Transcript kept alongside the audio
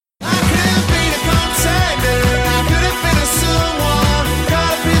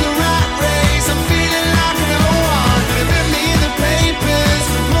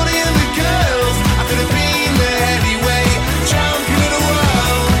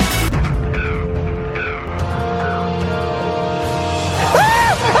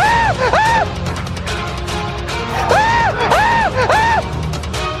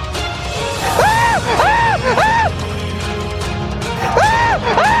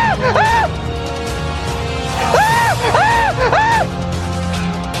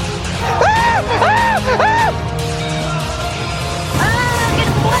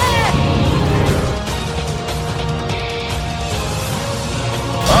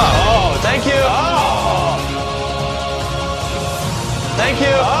you.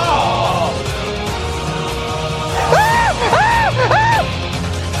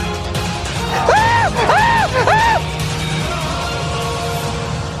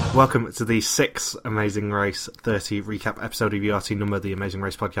 Welcome to the 6th Amazing Race 30 recap episode of URT Number, the Amazing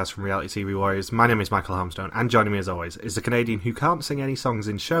Race podcast from Reality TV Warriors. My name is Michael Harmstone, and joining me as always is the Canadian who can't sing any songs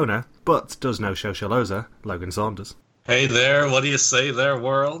in Shona, but does know Shosholoza, Logan Saunders. Hey there, what do you say there,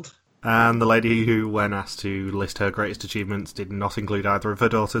 world? And the lady who, when asked to list her greatest achievements, did not include either of her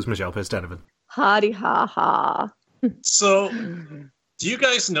daughters, Michelle Pierce-Denovan. Hardy ha ha. So, do you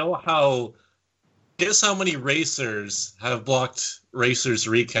guys know how... Guess how many racers have blocked Racers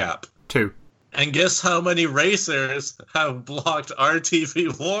Recap? 2. And guess how many racers have blocked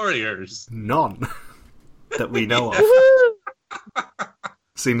RTV Warriors? None. That we know of.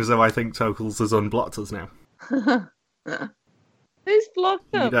 Seeing as though I think Tokals has unblocked us now. Who's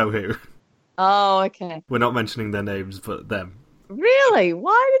blocked them? You know who. Oh, okay. We're not mentioning their names, but them. Really?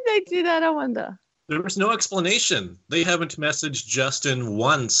 Why did they do that, I wonder? There was no explanation. They haven't messaged Justin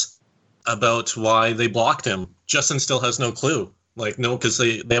once about why they blocked him. Justin still has no clue. Like, no, because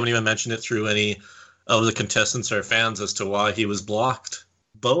they haven't even mentioned it through any of the contestants or fans as to why he was blocked.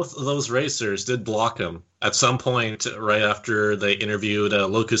 Both of those racers did block him at some point right after they interviewed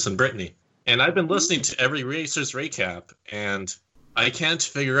Lucas and Brittany. And I've been listening to every Racers Recap, and I can't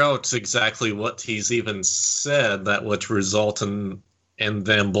figure out exactly what he's even said that would result in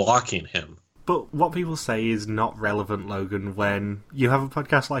them blocking him. But what people say is not relevant, Logan, when you have a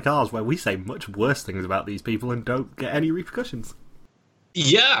podcast like ours where we say much worse things about these people and don't get any repercussions.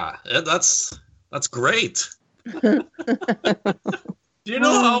 Yeah, that's great. Do you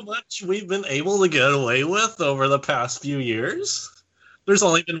know how much we've been able to get away with over the past few years? There's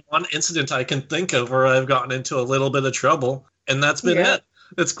only been one incident I can think of where I've gotten into a little bit of trouble, and that's been it.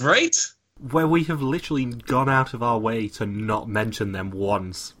 It's great. Where we have literally gone out of our way to not mention them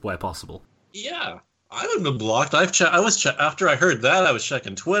once where possible. Yeah, I haven't been blocked. After I heard that, I was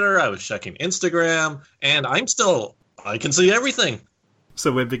checking Twitter, I was checking Instagram, and I can see everything.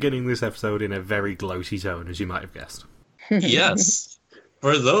 So we're beginning this episode in a very gloaty tone, as you might have guessed. Yes.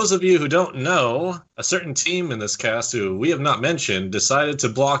 For those of you who don't know, a certain team in this cast who we have not mentioned decided to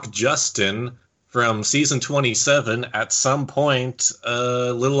block Justin from season 27 at some point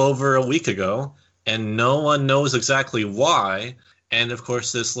a little over a week ago, and no one knows exactly why. And, of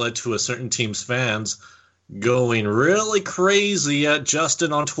course, this led to a certain team's fans going really crazy at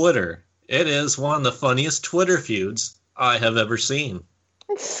Justin on Twitter. It is one of the funniest Twitter feuds I have ever seen.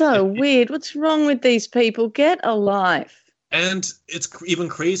 It's so weird. What's wrong with these people? Get a life. And it's even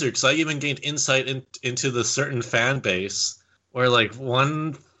crazier because I even gained insight into the certain fan base where, like,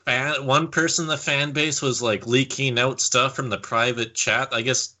 one person in the fan base was, like, leaking out stuff from the private chat. I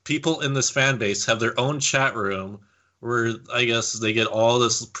guess people in this fan base have their own chat room where I guess they get all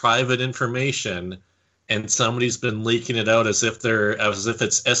this private information, and somebody's been leaking it out as if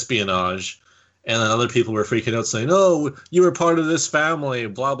it's espionage, and then other people were freaking out saying, "Oh, you were part of this family,"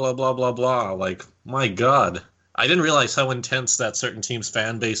 blah blah blah blah blah. Like, my God, I didn't realize how intense that certain team's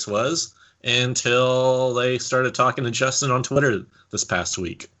fan base was until they started talking to Justin on Twitter this past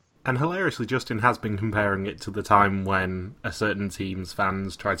week. And hilariously, Justin has been comparing it to the time when a certain team's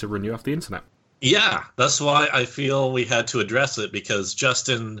fans tried to run you off the internet. Yeah, that's why I feel we had to address it, because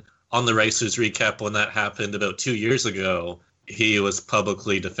Justin, on the Racers Recap when that happened about 2 years ago, he was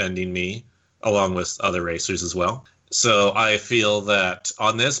publicly defending me, along with other racers as well. So I feel that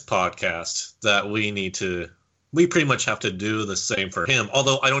on this podcast that we pretty much have to do the same for him,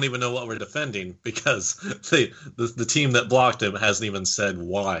 although I don't even know what we're defending, because the team that blocked him hasn't even said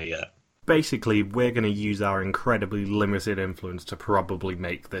why yet. Basically, we're going to use our incredibly limited influence to probably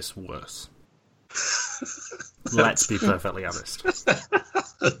make this worse. Let's be perfectly honest.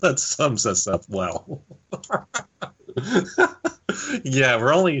 That sums us up well. Yeah,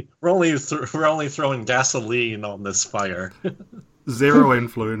 we're only throwing gasoline on this fire. Zero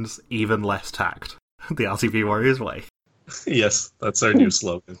influence, even less tact. The RTV Warriors way. Yes, that's our new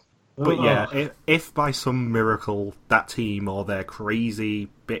slogan. But yeah, if by some miracle that team or their crazy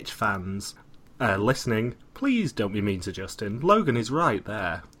bitch fans are listening, please don't be mean to Justin. Logan is right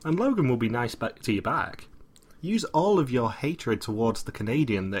there, and Logan will be nice back to you back. Use all of your hatred towards the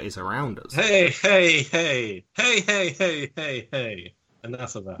Canadian that is around us. Hey.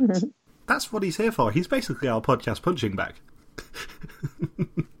 Enough of that. That's what he's here for. He's basically our podcast punching bag.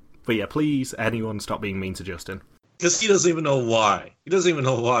 But yeah, please, anyone stop being mean to Justin. Because he doesn't even know why. He doesn't even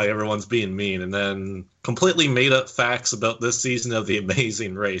know why everyone's being mean, and then completely made up facts about this season of The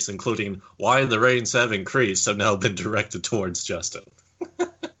Amazing Race, including why the ratings have increased, have now been directed towards Justin.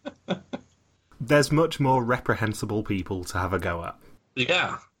 There's much more reprehensible people to have a go at.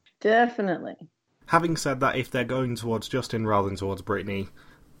 Yeah. Definitely. Having said that, if they're going towards Justin rather than towards Brittany,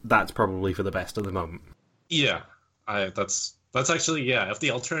 that's probably for the best at the moment. Yeah. That's actually, yeah. If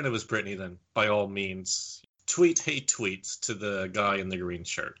the alternative is Brittany, then by all means, tweet hate tweets to the guy in the green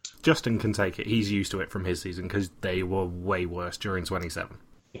shirt. Justin can take it. He's used to it from his season because they were way worse during 27.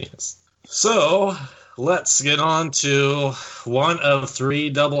 Yes. So, let's get on to one of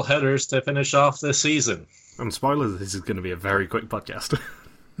 3 doubleheaders to finish off this season. And spoilers, this is going to be a very quick podcast.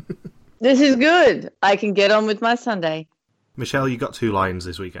 This is good. I can get on with my Sunday. Michelle, you got 2 Lions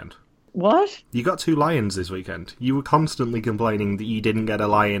this weekend. What? You got 2 Lions this weekend. You were constantly complaining that you didn't get a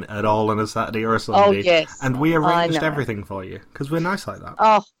Lion at all on a Saturday or a Sunday. Oh, yes. And we arranged I know. everything for you, because we're nice like that.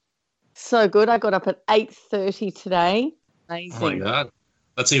 Oh, so good. I got up at 8:30 today. Amazing. Oh my god.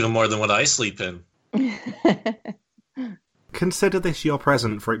 That's even more than what I sleep in. Consider this your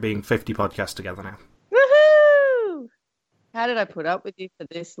present for it being 50 podcasts together now. Woohoo! How did I put up with you for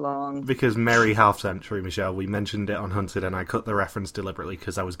this long? Because Merry Half Century, Michelle, we mentioned it on Hunted and I cut the reference deliberately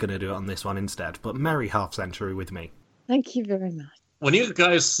because I was going to do it on this one instead. But Merry Half Century with me. Thank you very much. When you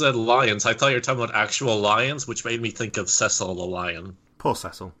guys said lions, I thought you were talking about actual lions, which made me think of Cecil the lion. Poor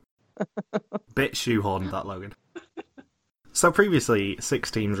Cecil. Bit shoehorned, that Logan. So previously,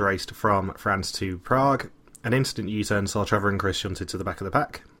 6 teams raced from France to Prague. An instant U-turn saw Trevor and Chris shunted to the back of the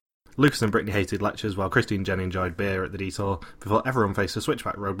pack. Lucas and Brittany hated lectures while Christy and Jen enjoyed beer at the detour before everyone faced a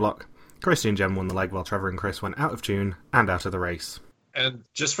switchback roadblock. Christy and Jen won the leg while Trevor and Chris went out of tune and out of the race. And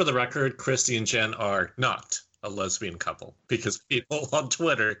just for the record, Christy and Jen are not a lesbian couple, because people on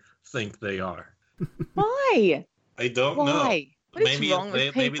Twitter think they are. Why? I don't know. Why? What is Maybe wrong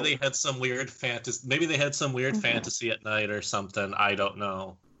with maybe people? they had some weird fantasy. Maybe they had some weird fantasy at night or something. I don't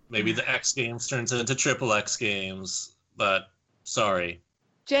know. Maybe the X Games turns into Triple X Games. But sorry,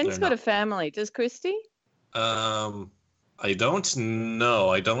 Jen's They're got not. a family. Does Christy? I don't know.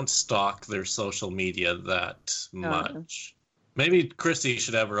 I don't stalk their social media that No. much. Maybe Christy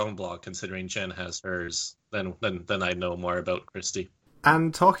should have her own blog, considering Jen has hers. Then I know more about Christy.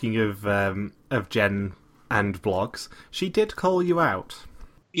 And talking of Jen and blogs, she did call you out.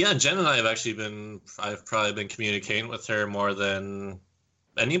 Yeah, Jen and I have I've probably been communicating with her more than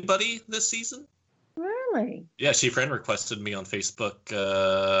anybody this season. Really? Yeah, she friend requested me on Facebook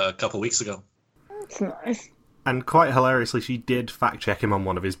a couple weeks ago. That's nice. And quite hilariously, she did fact-check him on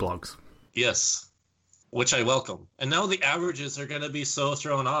one of his blogs. Yes, which I welcome. And now the averages are going to be so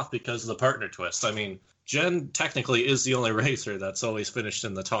thrown off because of the partner twist. I mean, Jen technically is the only racer that's always finished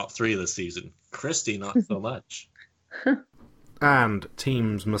in the top 3 this season. Christy, not so much. And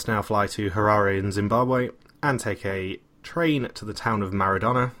teams must now fly to Harare in Zimbabwe and take a train to the town of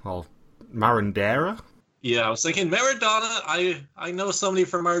Maradona, or Marandera? Yeah, I was thinking Maradona. I know somebody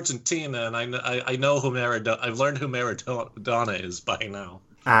from Argentina, and I know who Maradona. I've learned who Maradona is by now.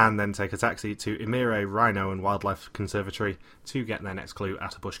 And then take a taxi to Imire Rhino and Wildlife Conservatory to get their next clue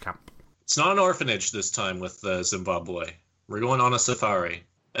at a bush camp. It's not an orphanage this time with Zimbabwe. We're going on a safari.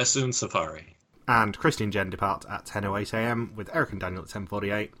 Esun Safari. And Christy and Jen depart at 10:08am with Eric and Daniel at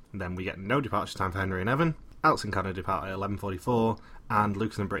 10:48. Then we get no departure time for Henry and Evan. Alex and Connor depart at 11:44, and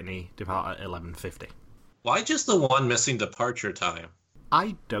Lucas and Brittany depart at 11:50. Why just the one missing departure time?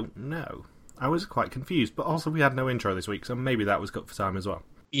 I don't know. I was quite confused, but also we had no intro this week, so maybe that was cut for time as well.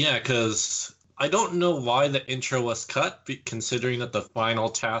 Yeah, because I don't know why the intro was cut, considering that the final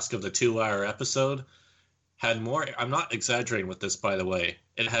task of the 2-hour episode had more... I'm not exaggerating with this, by the way.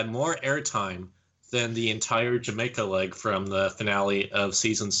 It had more airtime than the entire Jamaica leg from the finale of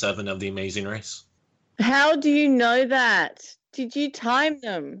Season 7 of The Amazing Race. How do you know that? Did you time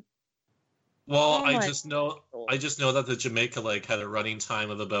them? Well, Oh I my just know that the Jamaica leg had a running time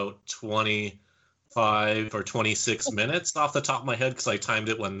of about 25 or 26 minutes off the top of my head, because I timed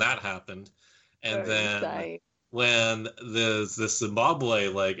it when that happened. And then Insane. when the Zimbabwe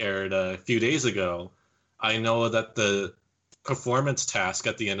leg aired a few days ago, I know that the performance task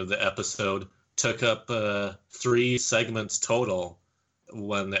at the end of the episode took up 3 segments total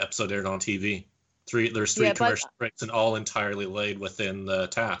when the episode aired on TV. There's 3 Yeah, commercial breaks and all entirely laid within the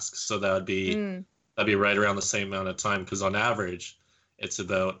tasks. So that'd be right around the same amount of time, because on average it's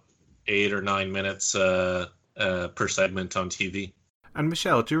about 8 or 9 minutes per segment on TV. And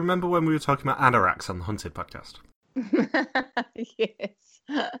Michelle, do you remember when we were talking about anoraks on the Hunted podcast? Yes.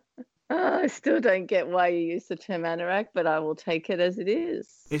 I still don't get why you use the term anorak, but I will take it as it is.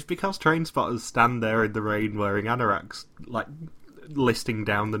 It's because train spotters stand there in the rain wearing anoraks, like, listing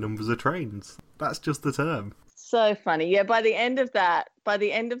down the numbers of trains. That's just the term. So funny. Yeah, by the end of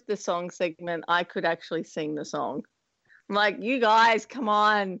the song segment, I could actually sing the song. I'm like, you guys, come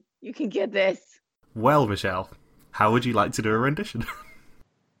on. You can get this. Well, Michelle, how would you like to do a rendition?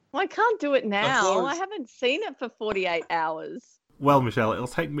 Well, I can't do it now. course. I haven't seen it for 48 hours. Well, Michelle, it'll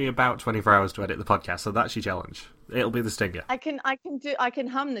take me about 24 hours to edit the podcast, so that's your challenge. It'll be the stinger. I can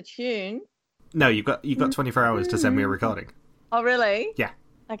hum the tune. No, you've got 24 hours to send me a recording. Oh, really? Yeah.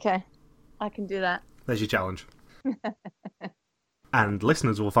 Okay. I can do that. There's your challenge. And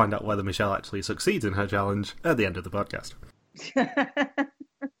listeners will find out whether Michelle actually succeeds in her challenge at the end of the podcast.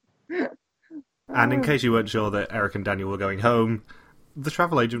 And in case you weren't sure that Eric and Daniel were going home, the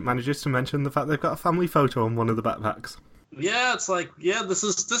travel agent manages to mention the fact they've got a family photo on one of the backpacks. Yeah, it's like, this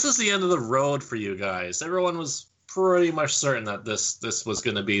is the end of the road for you guys. Everyone was pretty much certain that this was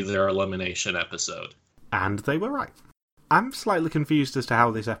going to be their elimination episode. And they were right. I'm slightly confused as to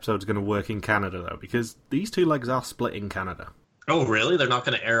how this episode's going to work in Canada, though, because these two legs are split in Canada. Oh, really? They're not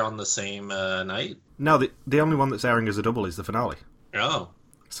going to air on the same night? No, the only one that's airing as a double is the finale. Oh.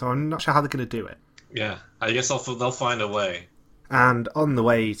 So I'm not sure how they're going to do it. Yeah, I guess they'll find a way. And on the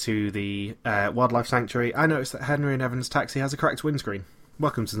way to the wildlife sanctuary, I noticed that Henry and Evan's taxi has a cracked windscreen.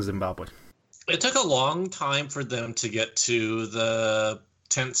 Welcome to Zimbabwe. It took a long time for them to get to the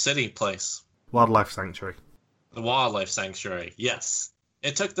tent city place. Wildlife sanctuary. The wildlife sanctuary, yes.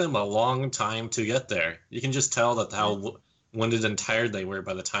 It took them a long time to get there. You can just tell that how winded and tired they were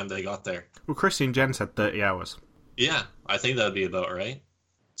by the time they got there. Well, Christy and Jen said 30 hours. Yeah, I think that would be about right.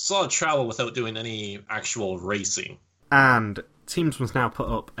 It's a lot of travel without doing any actual racing. And teams must now put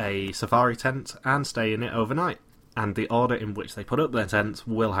up a safari tent and stay in it overnight. And the order in which they put up their tents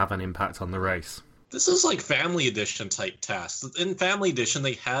will have an impact on the race. This is like Family Edition type tasks. In Family Edition,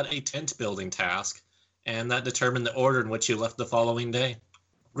 they had a tent building task, and that determined the order in which you left the following day.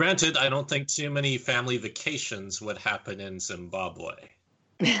 Granted, I don't think too many family vacations would happen in Zimbabwe.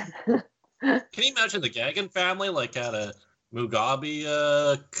 Can you imagine the Gagan family like at a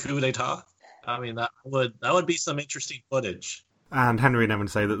Mugabe coup d'etat? I mean, that would be some interesting footage. And Henry and Evan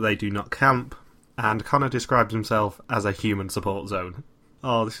say that they do not camp, and Connor describes himself as a human support zone.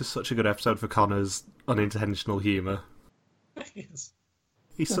 Oh, this is such a good episode for Connor's unintentional humour. Yes.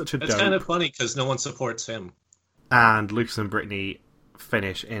 He's such a dope. It's kind of funny because no one supports him. And Lucas and Brittany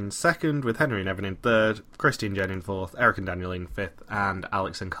finish in second, with Henry and Evan in third, Christy and Jen in fourth, Eric and Daniel in fifth, and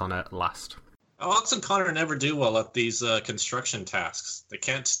Alex and Connor last. Alex and Connor never do well at these construction tasks. They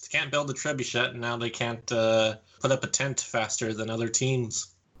can't build a trebuchet, and now they can't put up a tent faster than other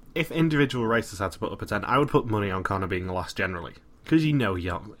teams. If individual racers had to put up a tent, I would put money on Connor being the last generally. Because he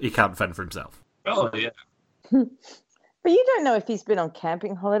can't fend for himself. Oh, yeah. But you don't know if he's been on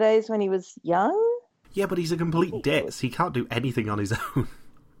camping holidays when he was young? Yeah, but he's a complete ditz. He can't do anything on his own.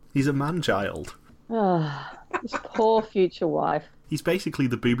 He's a man-child. His poor future wife. He's basically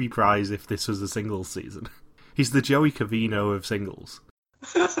the booby prize if this was a singles season. He's the Joey Covino of singles.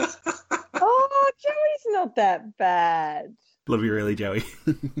 Oh, Joey's not that bad. Love you really, Joey.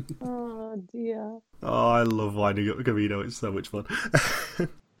 Oh, dear. Oh, I love winding up Covino. It's so much fun.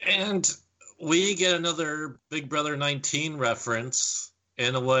 And we get another Big Brother 19 reference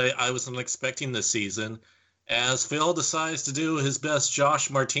in a way I wasn't expecting this season, as Phil decides to do his best Josh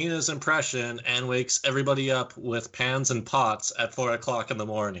Martinez impression and wakes everybody up with pans and pots at 4 o'clock in the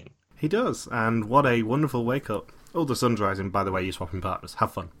morning. He does, and what a wonderful wake-up. Oh, the sun's rising, by the way, you're swapping partners.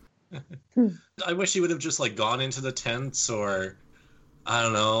 Have fun. I wish he would have just gone into the tents or, I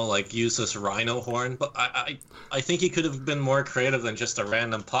don't know, used this rhino horn, but I think he could have been more creative than just a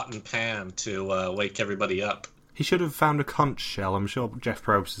random pot and pan to wake everybody up. He should have found a conch shell. I'm sure Jeff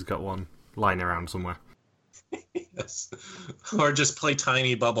Probst has got one lying around somewhere. Yes. Or just play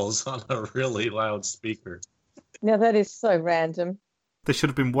Tiny Bubbles on a really loud speaker. Now that is so random. They should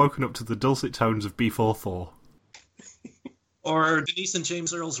have been woken up to the dulcet tones of B44. Or Denise and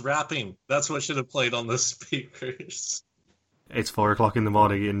James Earl's rapping. That's what should have played on the speakers. It's 4 o'clock in the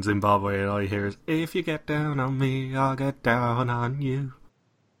morning in Zimbabwe and all you hear is, if you get down on me, I'll get down on you.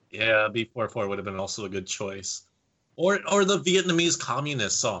 Yeah, B44 would have been also a good choice. Or the Vietnamese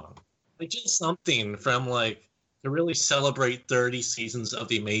communist song. Just something from to really celebrate 30 seasons of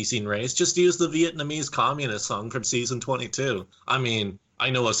The Amazing Race. Just use the Vietnamese communist song from season 22. I mean, I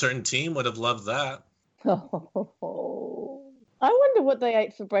know a certain team would have loved that. Oh, I wonder what they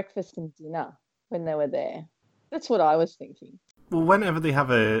ate for breakfast and dinner when they were there. That's what I was thinking. Well, whenever they have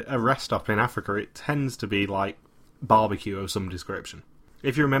a rest stop in Africa, it tends to be barbecue of some description.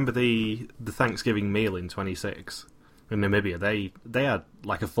 If you remember the Thanksgiving meal in 26 in Namibia, they had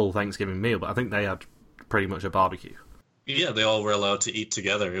a full Thanksgiving meal, but I think they had pretty much a barbecue. Yeah, they all were allowed to eat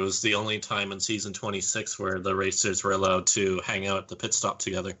together. It was the only time in season 26 where the racers were allowed to hang out at the pit stop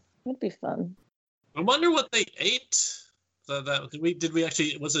together. That'd be fun. I wonder what they ate. Did we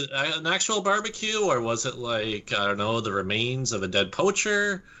actually, was it an actual barbecue, or was it I don't know, the remains of a dead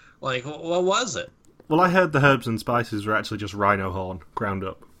poacher, Like, what was it? Well, I heard the herbs and spices were actually just rhino horn ground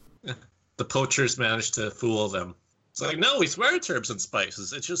up. The poachers managed to fool them. It's like, no, we swear it's herbs and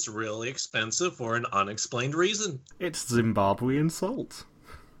spices. It's just really expensive for an unexplained reason. It's Zimbabwean salt.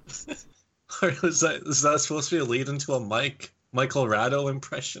 Is that supposed to be a lead into a Michael Rado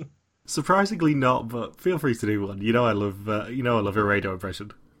impression? Surprisingly not, but feel free to do one. I love a radio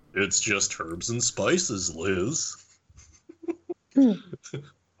impression. It's just herbs and spices, Liz.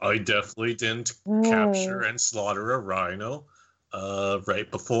 I definitely didn't capture and slaughter a rhino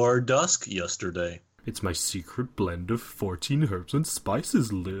right before dusk yesterday. It's my secret blend of 14 herbs and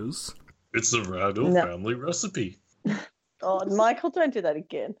spices, Liz. It's the Rado family recipe. Oh, Michael, don't do that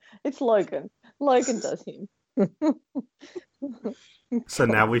again. It's Logan. Logan does him. So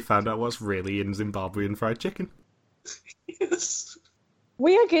now we found out what's really in Zimbabwean fried chicken. Yes.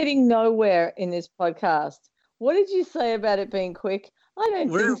 We are getting nowhere in this podcast. What did you say about it being quick? I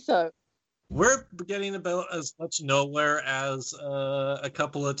don't think so. We're getting about as much nowhere as a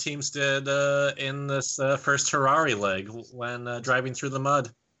couple of teams did in this first Harare leg when driving through the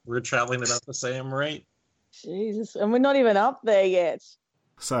mud. We're traveling about the same rate. Jesus, and we're not even up there yet.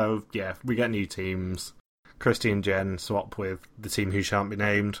 So, yeah, we get new teams. Christy and Jen swap with the team who shan't be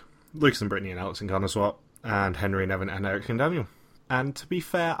named. Lucas and Brittany and Alex and Connor swap. And Henry and Evan and Eric and Daniel. And to be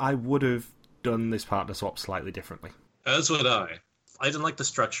fair, I would have done this partner swap slightly differently. As would I. I didn't like the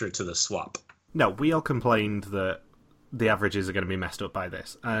structure to the swap. No, we all complained that the averages are going to be messed up by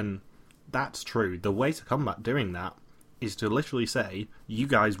this. And that's true. The way to combat doing that is to literally say, you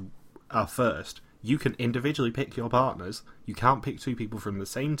guys are first. You can individually pick your partners. You can't pick two people from the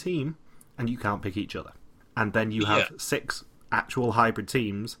same team. And you can't pick each other. And then you have 6 actual hybrid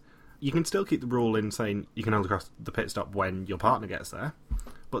teams. You can still keep the rule in saying you can only cross the pit stop when your partner gets there.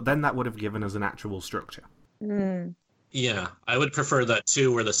 But then that would have given us an actual structure. Mm. Yeah, I would prefer that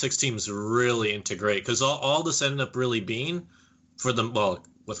too, where the 6 teams really integrate. Because all this ended up really being,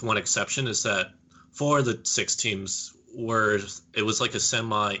 with one exception, is that 4 of the 6 teams it was like a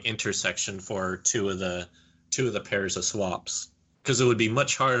semi-intersection for two of the pairs of swaps. Because it would be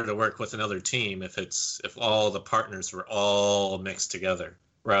much harder to work with another team if all the partners were all mixed together,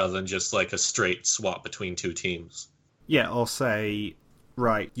 rather than just like a straight swap between 2 teams. Yeah, or say,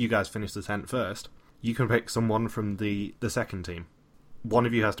 right, you guys finish the tent first. You can pick someone from the second team. One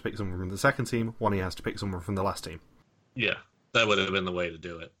of you has to pick someone from the second team. One of you has to pick someone from the last team. Yeah, that would have been the way to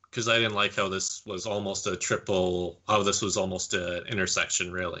do it. Because I didn't like how this was almost an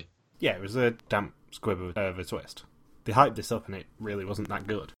intersection, really. Yeah, it was a damp squib of a twist. They hyped this up and it really wasn't that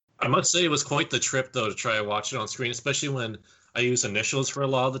good. I must say it was quite the trip, though, to try and watch it on screen, especially when I use initials for a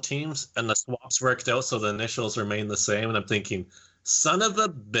lot of the teams, and the swaps worked out so the initials remain the same, and I'm thinking, son of a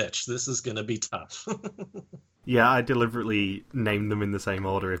bitch, this is going to be tough. Yeah, I deliberately named them in the same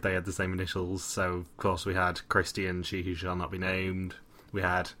order if they had the same initials. So, of course, we had Christy and She Who Shall Not Be Named. We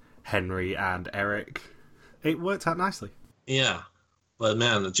had Henry and Eric. It worked out nicely. Yeah. But,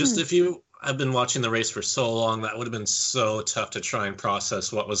 man, just if you have been watching the race for so long, that would have been so tough to try and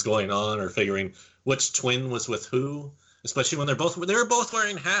process what was going on or figuring which twin was with who, especially when they were both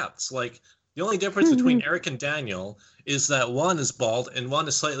wearing hats. Like, the only difference between Eric and Daniel is that one is bald and one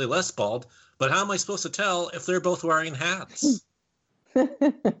is slightly less bald. But how am I supposed to tell if they're both wearing hats?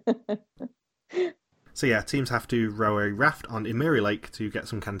 So yeah, teams have to row a raft on Imiri Lake to get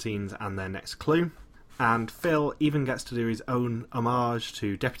some canteens and their next clue. And Phil even gets to do his own homage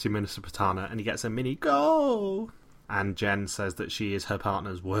to Deputy Minister Patana, and he gets a mini go! And Jen says that she is her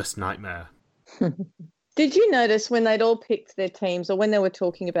partner's worst nightmare. Did you notice when they'd all picked their teams, or when they were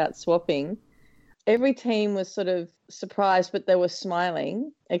talking about swapping, every team was sort of surprised, but they were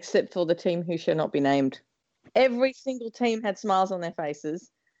smiling, except for the team who shall not be named. Every single team had smiles on their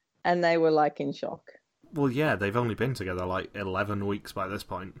faces, and they were, like, in shock. Well, yeah, they've only been together, like, 11 weeks by this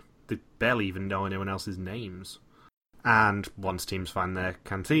point. They barely even know anyone else's names. And once teams find their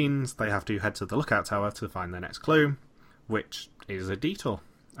canteens, they have to head to the lookout tower to find their next clue, which is a detour.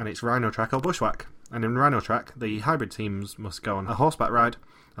 And it's Rhino Track or Bushwhack. And in Rhino Track, the hybrid teams must go on a horseback ride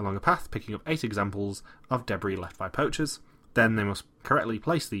along a path, picking up 8 examples of debris left by poachers. Then they must correctly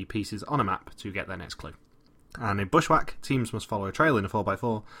place the pieces on a map to get their next clue. And in Bushwhack, teams must follow a trail in a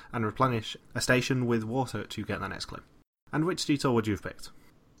 4x4 and replenish a station with water to get their next clue. And which detour would you have picked?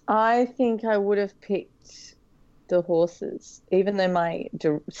 I think I would have picked the horses, even though my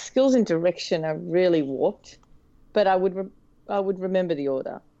skills in direction are really warped. But I would remember the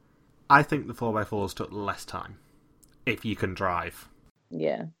order. I think the 4x4s took less time, if you can drive.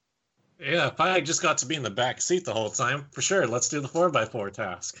 Yeah. Yeah, if I just got to be in the back seat the whole time, for sure, let's do the 4x4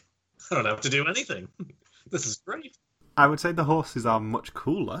 task. I don't have to do anything. This is great. I would say the horses are much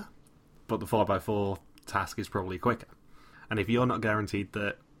cooler, but the 4x4 task is probably quicker. And if you're not guaranteed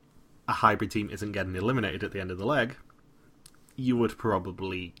that a hybrid team isn't getting eliminated at the end of the leg, you would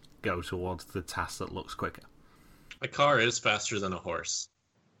probably go towards the task that looks quicker. A car is faster than a horse.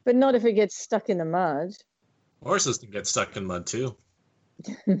 But not if it gets stuck in the mud. Horses can get stuck in mud too.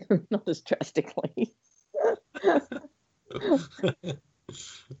 Not as drastically.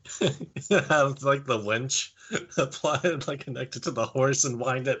 Have like the winch applied, like connected to the horse and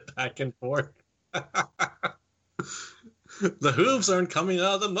wind it back and forth. The hooves aren't coming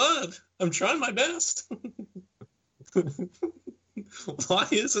out of the mud. I'm trying my best. Why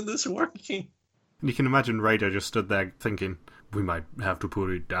isn't this working? You can imagine Raider just stood there thinking, we might have to put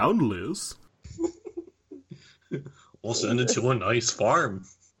it down, Liz. We'll send it to a nice farm.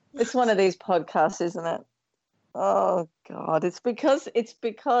 It's one of these podcasts, isn't it? Oh God! It's because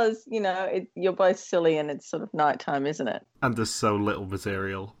you're both silly and it's sort of nighttime, isn't it? And there's so little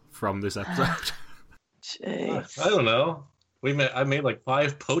material from this episode. Jeez. I don't know. I made like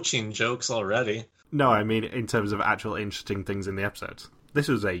 5 poaching jokes already. No, I mean in terms of actual interesting things in the episodes. This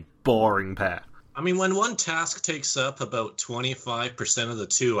was a boring pair. I mean, when one task takes up about 25% of the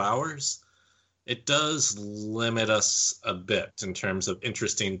 2 hours, it does limit us a bit in terms of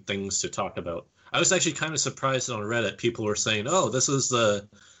interesting things to talk about. I was actually kind of surprised on Reddit. People were saying, oh, this is the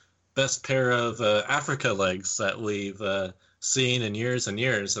best pair of Africa legs that we've seen in years and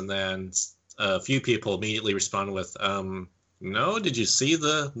years. And then a few people immediately responded with, no, did you see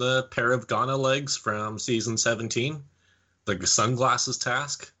the pair of Ghana legs from season 17? The sunglasses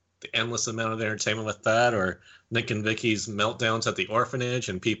task? The endless amount of entertainment with that, or Nick and Vicky's meltdowns at the orphanage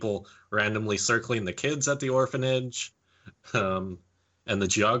and people randomly circling the kids at the orphanage. And the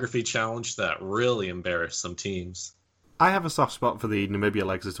geography challenge that really embarrassed some teams. I have a soft spot for the Namibia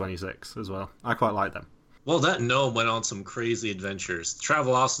legs of 26 as well. I quite like them. Well, that gnome went on some crazy adventures.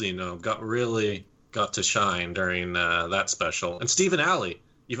 Travelocity gnome got to shine during that special. And Stephen Alley,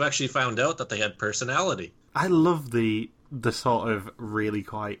 you've actually found out that they had personality. I love the sort of really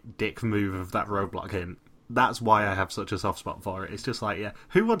quite dick move of that roadblock hint. That's why I have such a soft spot for it. It's just like, yeah,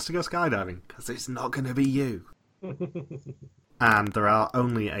 who wants to go skydiving? Because it's not going to be you. And there are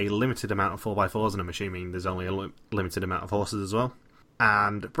only a limited amount of 4x4s, and I'm assuming there's only a limited amount of horses as well.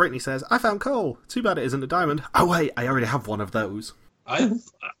 And Brittany says, I found coal. Too bad it isn't a diamond. Oh wait, I already have one of those. I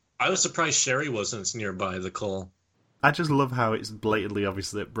was surprised Sherry wasn't nearby the coal. I just love how it's blatantly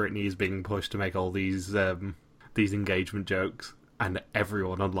obvious that Brittany is being pushed to make all these engagement jokes, and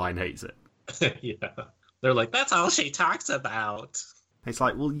everyone online hates it. Yeah. They're like, that's all she talks about. It's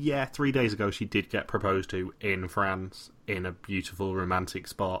like, well, yeah, 3 days ago she did get proposed to in France in a beautiful romantic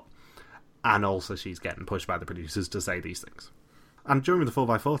spot, and also she's getting pushed by the producers to say these things. And during the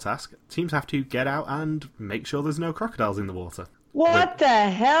 4x4 task, teams have to get out and make sure there's no crocodiles in the water. What the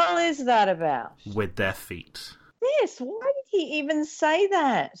hell is that about? With their feet. Yes, why did he even say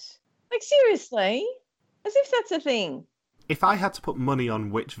that? Like, seriously? As if that's a thing. If I had to put money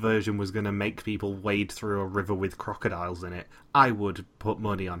on which version was going to make people wade through a river with crocodiles in it, I would put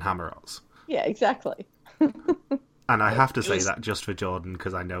money on Hammerot's. Yeah, exactly. And I have to say that just for Jordan,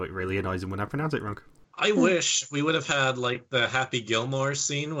 because I know it really annoys him when I pronounce it wrong. I wish we would have had, like, the Happy Gilmore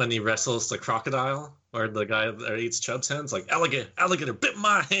scene when he wrestles the crocodile, where the guy that eats Chubb's hands, like, alligator bit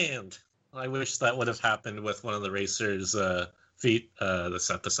my hand! I wish that would have happened with one of the racers' feet this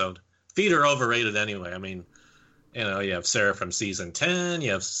episode. Feet are overrated anyway. I mean, you know, you have Sarah from season 10,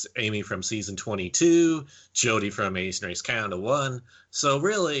 you have Amy from season 22, Jody from Amazing Race Canada 1. So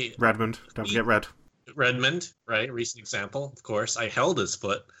really... Redmond. Don't forget Red. Redmond, right? Recent example, of course. I held his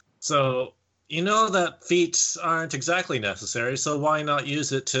foot. So, you know that feet aren't exactly necessary, so why not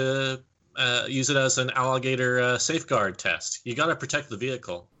use it to... use it as an alligator safeguard test. You got to protect the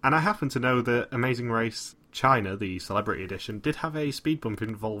vehicle. And I happen to know that Amazing Race China, the celebrity edition, did have a speed bump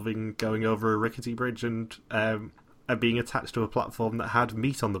involving going over a rickety bridge and being attached to a platform that had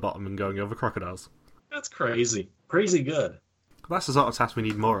meat on the bottom and going over crocodiles. That's crazy. Crazy good. That's the sort of task we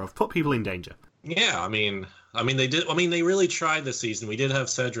need more of. Put people in danger. Yeah, I mean they did. I mean, they really tried this season. We did have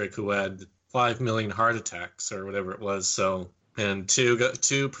Cedric, who had 5 million heart attacks or whatever it was. So, and two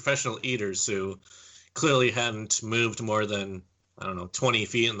professional eaters who clearly hadn't moved more than 20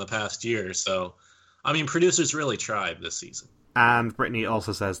 feet in the past year. So, I mean, producers really tried this season. And Brittany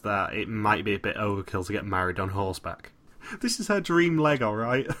also says that it might be a bit overkill to get married on horseback. This is her dream leg, all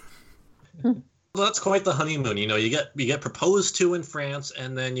right. Well, that's quite the honeymoon. You know, you get proposed to in France,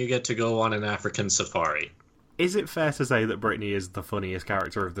 and then you get to go on an African safari. Is it fair to say that Brittany is the funniest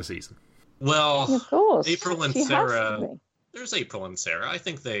character of the season? Well, of course. April and She Sarah. has to be. there's April and Sarah. I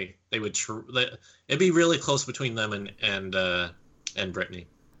think they would. It'd be really close between them and Brittany.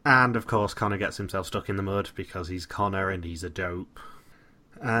 And of course, Connor gets himself stuck in the mud because he's Connor and he's a dope.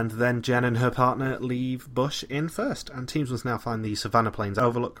 And then Jen and her partner leave Busch in first, and teams must now find the Savannah Plains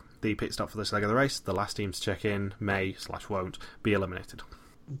Overlook, the pit stop for this leg of the race. The last team to check in may/won't be eliminated.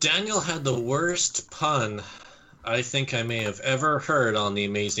 Daniel had the worst pun I think I may have ever heard on The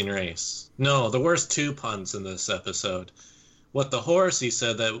Amazing Race. No, the worst 2 puns in this episode. What the horse, he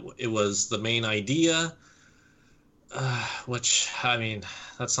said that it was the main idea, which, I mean,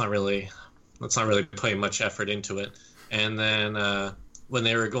 that's not really putting much effort into it. And then when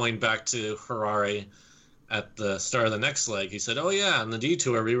they were going back to Harare at the start of the next leg, he said, "Oh yeah, on the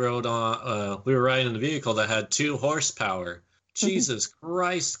detour we were riding in a vehicle that had 2 horsepower." Jesus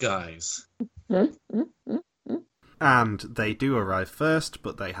Christ, guys! And they do arrive first,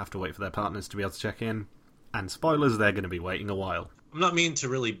 but they have to wait for their partners to be able to check in. And spoilers, they're going to be waiting a while. I'm not meaning to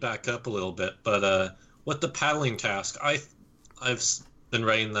really back up a little bit, but with the paddling task, I've been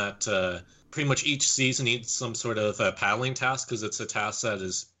writing that pretty much each season needs some sort of paddling task because it's a task that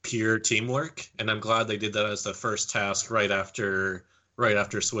is pure teamwork, and I'm glad they did that as the first task right after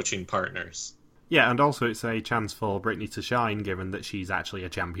switching partners. Yeah, and also it's a chance for Brittany to shine, given that she's actually a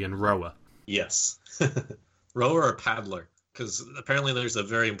champion rower. Yes. Rower or paddler? Because apparently there's a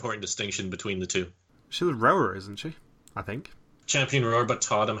very important distinction between the two. She's a rower, isn't she? I think. Champion rower, but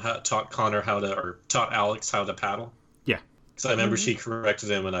taught Alex how to paddle. Yeah. Because I remember she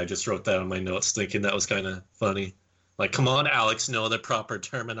corrected him, and I just wrote that in my notes, thinking that was kind of funny. Like, come on, Alex, know the proper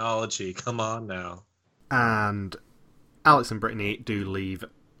terminology. Come on now. And Alex and Brittany do leave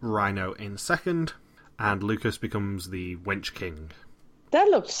Rhino in second, and Lucas becomes the winch king. That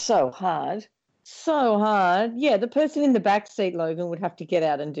looked so hard. So hard. Yeah, the person in the back seat, Logan, would have to get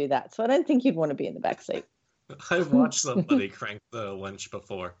out and do that. So I don't think you'd want to be in the back seat. I've watched somebody crank the winch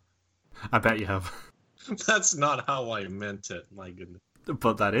before. I bet you have. That's not how I meant it, my goodness.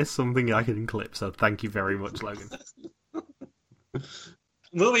 But that is something I can clip, so thank you very much, Logan.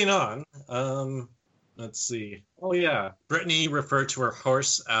 Moving on. Let's see. Oh yeah, Brittany referred to her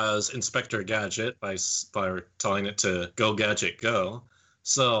horse as Inspector Gadget by telling it to go Gadget go.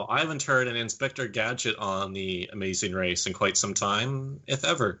 So I haven't heard an Inspector Gadget on The Amazing Race in quite some time, if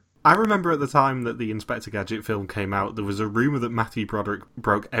ever. I remember at the time that the Inspector Gadget film came out, there was a rumour that Matthew Broderick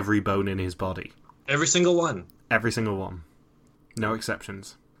broke every bone in his body. Every single one. Every single one. No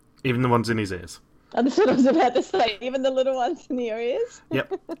exceptions. Even the ones in his ears. That's what I was about to say. Even the little ones in your ears?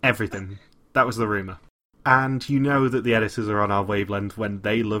 Yep, everything. That was the rumour. And you know that the editors are on our wavelength when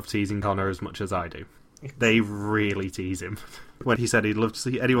they love teasing Connor as much as I do. They really tease him. When he said he'd love to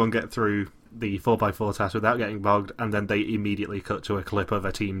see anyone get through the 4x4 task without getting bogged, and then they immediately cut to a clip of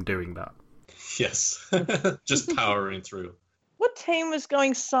a team doing that. Yes. Just powering through. What team was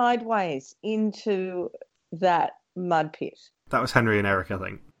going sideways into that mud pit? That was Henry and Eric, I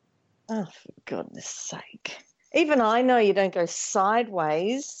think. Oh, for goodness sake. Even I know you don't go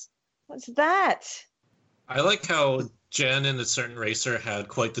sideways. What's that? I like how Jen and a certain racer had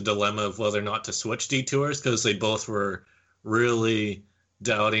quite the dilemma of whether or not to switch detours because they both were really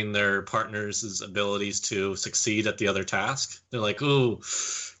doubting their partners' abilities to succeed at the other task. They're like, ooh,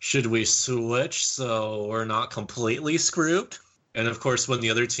 should we switch so we're not completely screwed? And of course, when the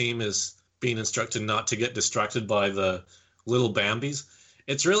other team is being instructed not to get distracted by the little Bambis,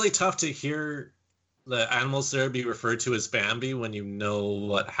 it's really tough to hear the animals there be referred to as Bambi when you know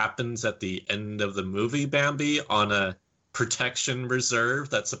what happens at the end of the movie Bambi on a protection reserve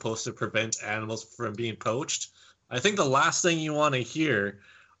that's supposed to prevent animals from being poached. I think the last thing you want to hear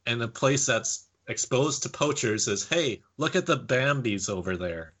in a place that's exposed to poachers is, hey, look at the Bambis over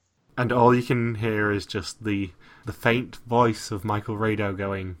there. And all you can hear is just the faint voice of Michael Rado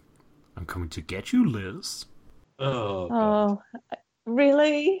going, "I'm coming to get you, Liz." Oh,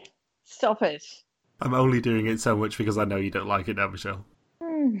 really? Stop it. I'm only doing it so much because I know you don't like it now, Michelle.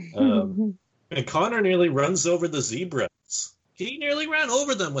 And Connor nearly runs over the zebras. He nearly ran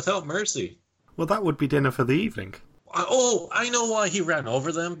over them without mercy. Well, that would be dinner for the evening. Oh, I know why he ran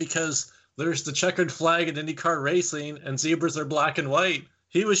over them, because there's the checkered flag in IndyCar racing, and zebras are black and white.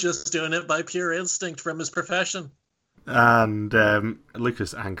 He was just doing it by pure instinct from his profession. And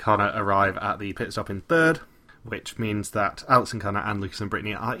Lucas and Connor arrive at the pit stop in third, which means that Alex and Connor and Lucas and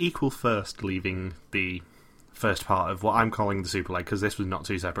Brittany are equal first, leaving the first part of what I'm calling the super leg, because this was not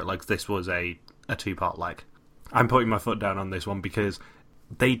two separate legs, this was a two-part leg. I'm putting my foot down on this one because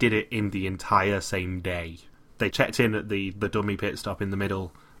they did it in the entire same day. They checked in at the dummy pit stop in the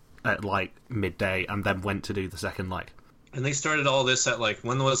middle at like midday and then went to do the second leg. And they started all this at like,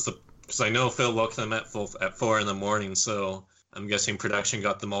 when was the Because I know Phil woke them at 4 in the morning, so I'm guessing production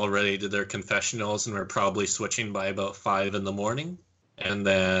got them all ready to their confessionals and were probably switching by about 5 in the morning. And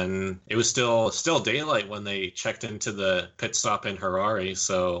then it was still daylight when they checked into the pit stop in Harare,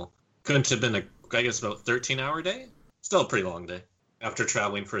 so couldn't have been I guess about 13-hour day? Still a pretty long day. After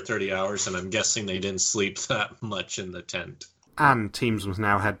traveling for 30 hours, and I'm guessing they didn't sleep that much in the tent. And teams must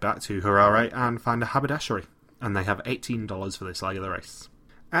now head back to Harare and find a haberdashery, and they have $18 for this leg of the race.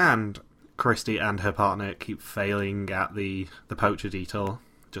 And Christy and her partner keep failing at the poacher detour,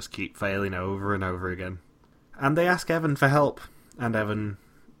 just keep failing over and over again. And they ask Evan for help, and Evan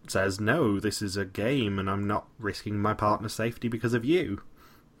says, no, this is a game, and I'm not risking my partner's safety because of you.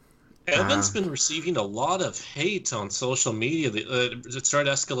 Evan's been receiving a lot of hate on social media. It started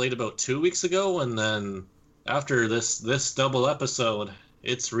to escalate about 2 weeks ago, and then after this double episode,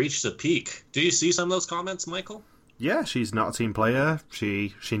 it's reached a peak. Do you see some of those comments, Michael? Yeah, she's not a team player.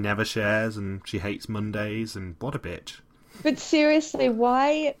 She never shares, and she hates Mondays, and what a bitch. But seriously,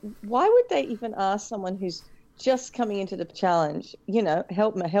 why would they even ask someone who's just coming into the challenge,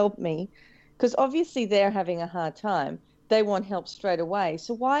 help me? Because obviously they're having a hard time. They want help straight away.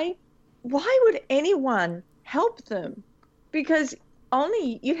 So why would anyone help them? Because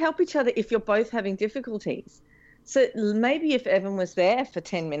only you help each other if you're both having difficulties. So maybe if Evan was there for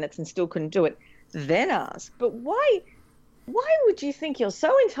 10 minutes and still couldn't do it, then ask. But why would you think you're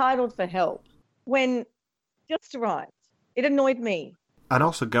so entitled for help when just right? It annoyed me. And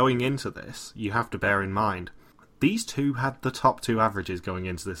also going into this, you have to bear in mind, these two had the top 2 averages going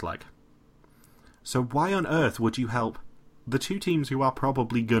into this leg. So why on earth would you help the 2 teams who are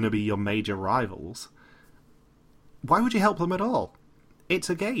probably going to be your major rivals? Why would you help them at all? It's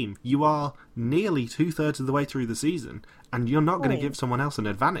a game. You are nearly 2/3 of the way through the season, and you're not going to give someone else an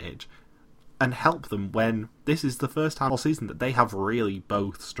advantage and help them when this is the first time all season that they have really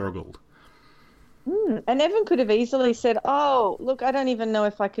both struggled. And Evan could have easily said, oh, look, I don't even know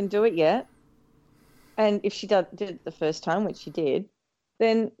if I can do it yet. And if she did it the first time, which she did,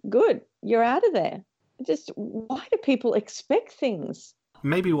 then good, you're out of there. Just why do people expect things?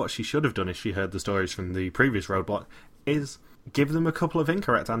 Maybe what she should have done if she heard the stories from the previous roadblock is give them a couple of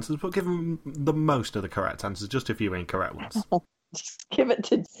incorrect answers, but give them the most of the correct answers, just a few incorrect ones. Just give it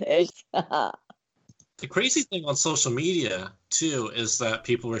to Tej. The crazy thing on social media, too, is that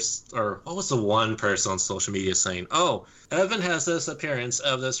people what was the one person on social media saying, oh, Evan has this appearance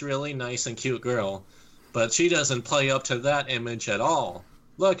of this really nice and cute girl, but she doesn't play up to that image at all.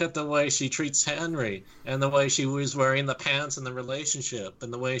 Look at the way she treats Henry, and the way she was wearing the pants in the relationship,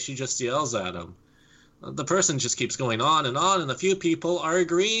 and the way she just yells at him. The person just keeps going on, and a few people are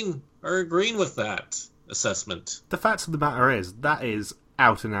agreeing with that assessment. The fact of the matter is, that is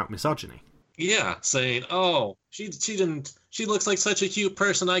out-and-out misogyny. Yeah, saying, oh, she looks like such a cute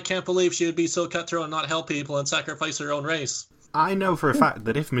person, I can't believe she would be so cutthroat and not help people and sacrifice her own race. I know for a fact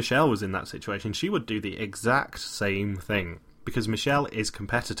that if Michelle was in that situation, she would do the exact same thing, because Michelle is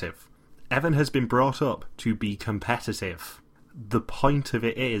competitive. Evan has been brought up to be competitive. The point of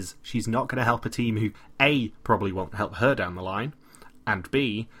it is, she's not going to help a team who, A, probably won't help her down the line, and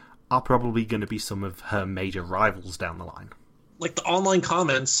B, are probably going to be some of her major rivals down the line. Like, the online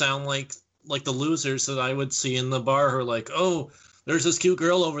comments sound like the losers that I would see in the bar who are like, oh, there's this cute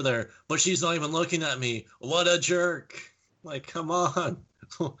girl over there, but she's not even looking at me. What a jerk. Like, come on.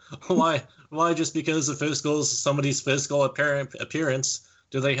 Why just because of somebody's physical appearance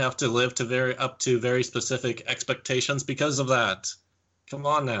do they have to live up to very specific expectations because of that? Come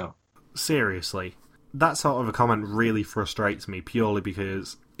on now. Seriously. That sort of a comment really frustrates me purely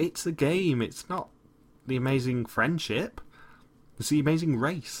because it's a game. It's not the Amazing Friendship. It's the Amazing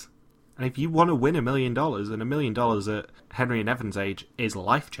Race. And if you want to win $1 million, and $1 million at Henry and Evan's age is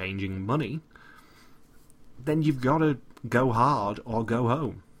life-changing money, then you've got to go hard or go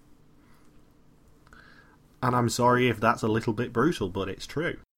home. And I'm sorry if that's a little bit brutal, but it's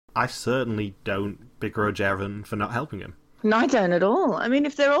true. I certainly don't begrudge Evan for not helping him. No, I don't at all. I mean,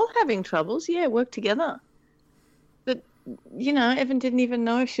 if they're all having troubles, yeah, work together. But, Evan didn't even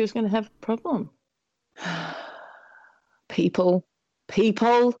know if she was going to have a problem. People.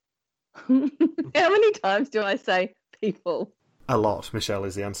 How many times do I say people? A lot, Michelle,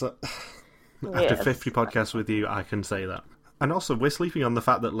 is the answer. After 50 podcasts with you, I can say that. And also, we're sleeping on the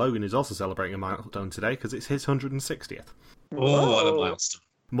fact that Logan is also celebrating a milestone today because it's his 160th. Oh, what a milestone.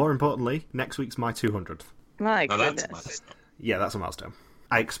 More importantly, next week's my 200th. My Now goodness. that's a milestone. Yeah, that's a milestone.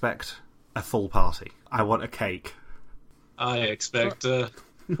 I expect a full party. I want a cake. I expect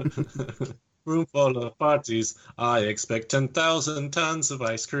room full of parties. I expect 10,000 tons of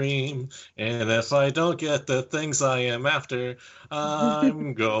ice cream. And if I don't get the things I am after,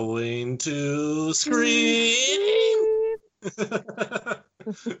 I'm going to scream.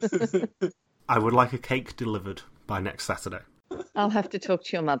 I would like a cake delivered by next Saturday. I'll have to talk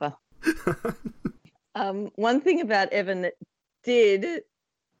to your mother. One thing about Evan that did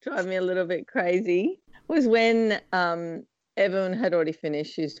drive me a little bit crazy was when Evan had already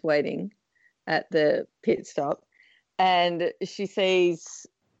finished. She's waiting at the pit stop, and she sees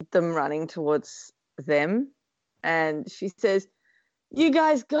them running towards them, and she says, "You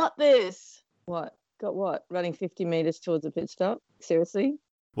guys got this." What? Got what? Running 50 meters towards a pit stop? Seriously?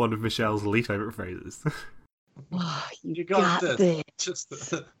 One of Michelle's least favourite phrases. Oh, You got this.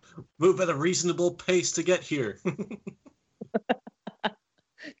 Just move at a reasonable pace to get here.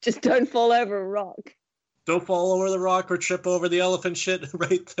 Just don't fall over a rock. Don't fall over the rock or trip over the elephant shit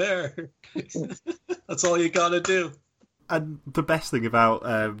right there. That's all you gotta do. And the best thing about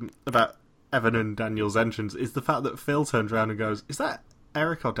Evan and Daniel's entrance is the fact that Phil turns around and goes, "Is that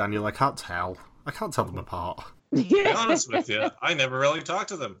Eric or Daniel? I can't tell. I can't tell them apart." To be honest with you, I never really talked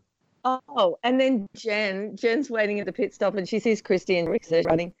to them. Oh, and then Jen's waiting at the pit stop, and she sees Christy and Rick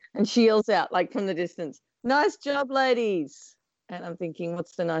running, and she yells out, like from the distance, "Nice job, ladies!" And I'm thinking,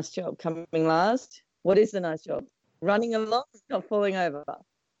 what's the nice job? Coming last? What is the nice job? Running along, not falling over.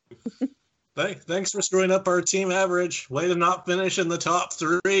 Thanks for screwing up our team average. Way to not finish in the top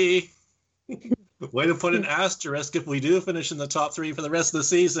 3. Way to put an asterisk if we do finish in the top 3 for the rest of the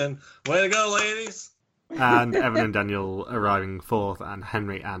season. Way to go, ladies! And Evan and Daniel arriving 4th and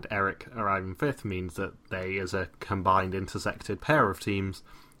Henry and Eric arriving 5th means that they, as a combined intersected pair of teams,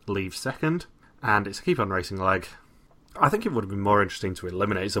 leave 2nd. And it's a keep on racing leg. I think it would have been more interesting to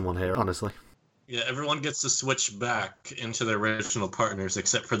eliminate someone here, honestly. Yeah, everyone gets to switch back into their original partners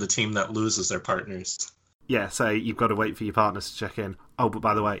except for the team that loses their partners. Yeah, so you've got to wait for your partners to check in. Oh, but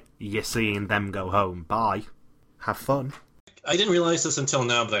by the way, you're seeing them go home. Bye. Have fun. I didn't realize this until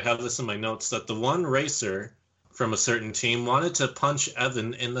now, but I have this in my notes, that the one racer from a certain team wanted to punch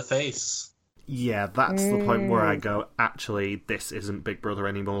Evan in the face. Yeah, that's the point where I go, actually, this isn't Big Brother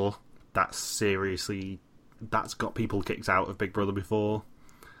anymore. That's got people kicked out of Big Brother before.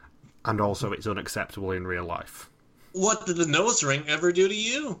 And also, it's unacceptable in real life. What did the nose ring ever do to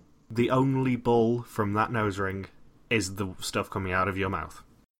you? The only bull from that nose ring is the stuff coming out of your mouth.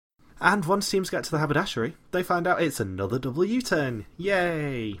 And once teams get to the haberdashery, they find out it's another double U-turn.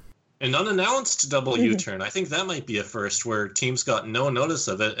 Yay! An unannounced double U-turn. I think that might be a first, where teams got no notice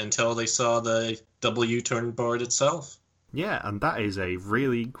of it until they saw the double U-turn board itself. Yeah, and that is a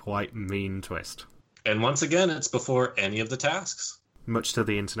really quite mean twist. And once again, it's before any of the tasks. Much to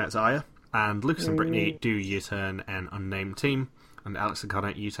the internet's ire. And Lucas and Brittany do U-turn an unnamed team, and Alex and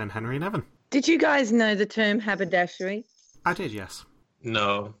Connor U-turn Henry and Evan. Did you guys know the term haberdashery? I did, yes.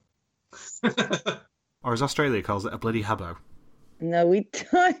 No. Or as Australia calls it, a bloody habbo. No, we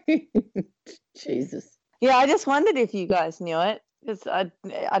don't. Jesus. Yeah, I just wondered if you guys knew it. Because I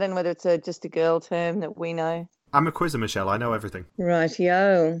don't know whether it's just a girl term that we know. I'm a quizzer, Michelle. I know everything.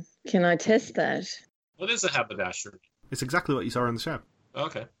 Rightio. Can I test that? What is a haberdashery? It's exactly what you saw on the show.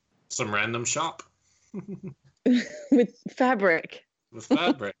 Okay. Some random shop. With fabric. With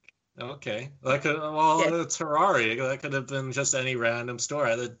fabric. Okay. Like it's Ferrari. That could have been just any random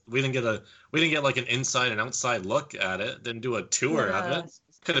store. We didn't get like an inside and outside look at it. Didn't do a tour of it.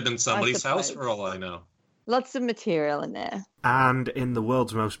 Could have been somebody's house for all I know. Lots of material in there. And in the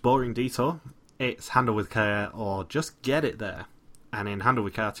world's most boring detour, it's handle with care or just get it there. And in handle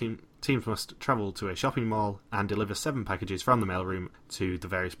with care, teams must travel to a shopping mall and deliver 7 packages from the mailroom to the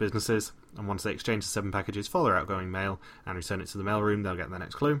various businesses. And once they exchange the 7 packages for their outgoing mail and return it to the mailroom, they'll get their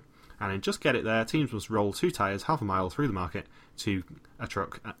next clue. And in Just Get It There, teams must roll 2 tyres half a mile through the market to a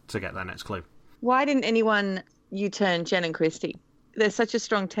truck to get their next clue. Why didn't anyone U-turn Jen and Christy? They're such a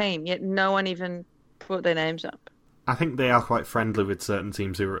strong team, yet no one even put their names up. I think they are quite friendly with certain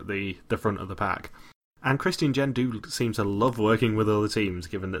teams who are at the front of the pack. And Christy and Jen do seem to love working with other teams,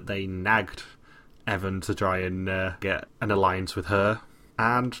 given that they nagged Evan to try and get an alliance with her.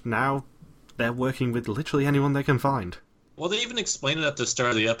 And now they're working with literally anyone they can find. Well, they even explained it at the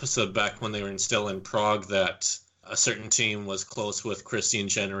start of the episode back when they were still in Prague that a certain team was close with Christy and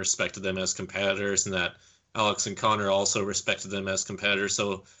Jen and respected them as competitors, and that Alex and Connor also respected them as competitors.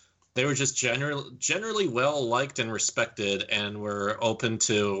 So they were just generally well liked and respected, and were open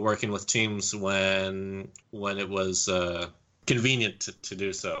to working with teams when it was convenient to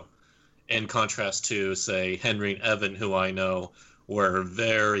do so. In contrast to, say, Henry and Evan, who I know were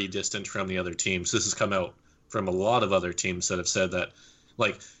very distant from the other teams. This has come out from a lot of other teams that have said that,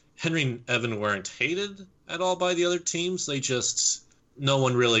 like, Henry and Evan weren't hated at all by the other teams. They just, no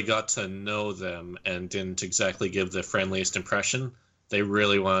one really got to know them and didn't exactly give the friendliest impression. They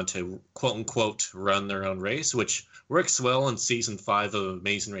really wanted to, quote unquote, run their own race, which works well in season 5 of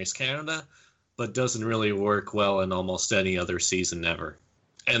Amazing Race Canada, but doesn't really work well in almost any other season ever.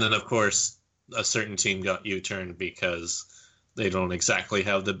 And then, of course, a certain team got U-turned because they don't exactly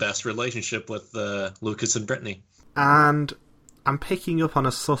have the best relationship with Lucas and Brittany. And I'm picking up on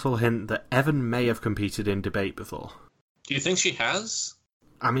a subtle hint that Evan may have competed in debate before. Do you think she has?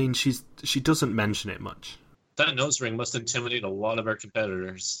 I mean, she doesn't mention it much. That nose ring must intimidate a lot of our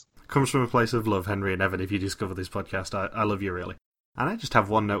competitors. Comes from a place of love, Henry and Evan. If you discover this podcast, I love you, really. And I just have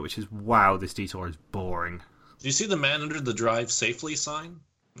one note, which is, wow, this detour is boring. Do you see the man under the drive safely sign?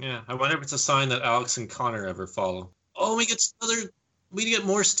 Yeah, I wonder if it's a sign that Alex and Connor ever follow. Oh, we get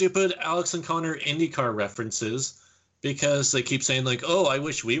more stupid Alex and Connor IndyCar references because they keep saying, like, oh, I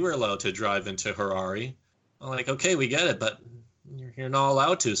wish we were allowed to drive into Harari. I'm like, okay, we get it, but you're not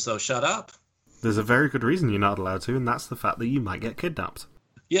allowed to, so shut up. There's a very good reason you're not allowed to, and that's the fact that you might get kidnapped.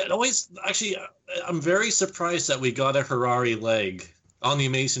 Yeah, it always, actually, I'm very surprised that we got a Harari leg on the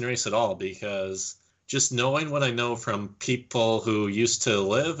Amazing Race at all, because just knowing what I know from people who used to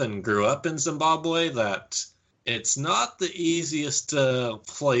live and grew up in Zimbabwe, that it's not the easiest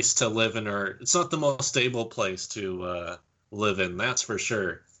place to live in, or it's not the most stable place to live in, that's for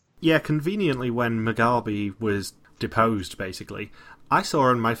sure. Yeah, conveniently, when Mugabe was deposed, basically, I saw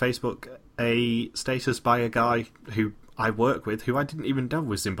on my Facebook a status by a guy who I work with, who I didn't even know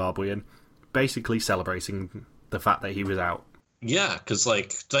was Zimbabwean, basically celebrating the fact that he was out. Yeah, because,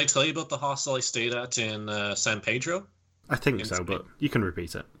 like, did I tell you about the hostel I stayed at in San Pedro? I think so, but you can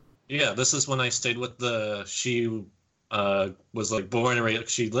repeat it. Yeah, this is when I stayed with she was, like, born and raised,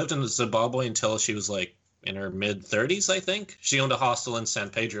 she lived in Zimbabwe until she was, like, in her mid-30s, I think. She owned a hostel in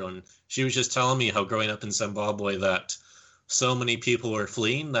San Pedro, and she was just telling me how growing up in Zimbabwe that so many people were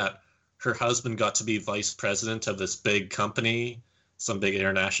fleeing that her husband got to be vice president of this big company, some big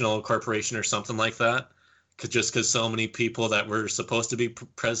international corporation or something like that, because so many people that were supposed to be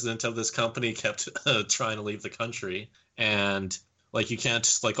president of this company kept trying to leave the country. And, like, you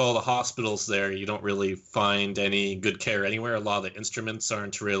can't, like, all the hospitals there, you don't really find any good care anywhere. A lot of the instruments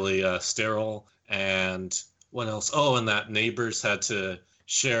aren't really sterile. And what else? Oh, and that neighbors had to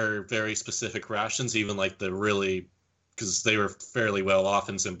share very specific rations, even like because they were fairly well off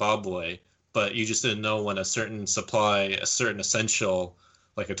in Zimbabwe, but you just didn't know when a certain essential,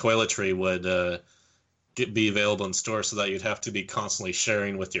 like a toiletry, would be available in stores, so that you'd have to be constantly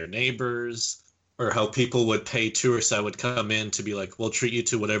sharing with your neighbors, or how people would pay tourists that would come in to be like, we'll treat you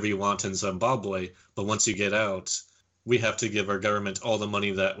to whatever you want in Zimbabwe, but once you get out, we have to give our government all the money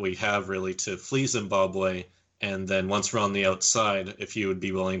that we have really to flee Zimbabwe. And then once we're on the outside, if you would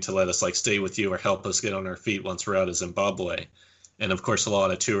be willing to let us, like, stay with you or help us get on our feet once we're out of Zimbabwe. And of course, a lot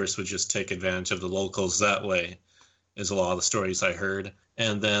of tourists would just take advantage of the locals that way, is a lot of the stories I heard.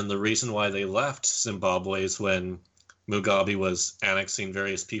 And then the reason why they left Zimbabwe is when Mugabe was annexing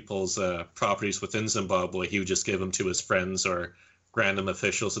various people's properties within Zimbabwe, he would just give them to his friends or random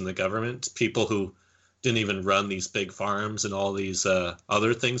officials in the government, people who didn't even run these big farms and all these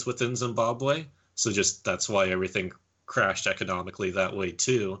other things within Zimbabwe. So just that's why everything crashed economically that way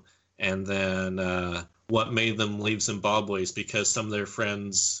too. And then what made them leave Zimbabwe is because some of their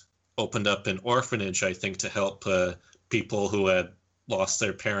friends opened up an orphanage, I think, to help people who had lost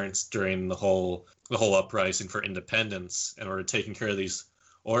their parents during the whole uprising for independence, and were taking care of these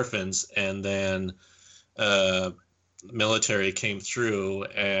orphans. And then military came through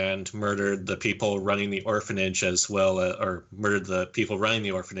and murdered the people running the orphanage as well, or murdered the people running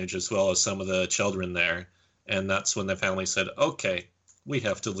the orphanage as well as some of the children there. And that's when the family said, okay, we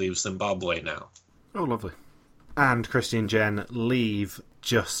have to leave Zimbabwe now. Oh, lovely. And Christy and Jen leave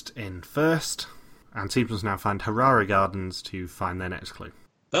just in first, and teams must now find Harari Gardens to find their next clue.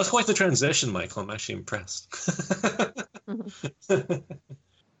 That was quite the transition, Michael. I'm actually impressed.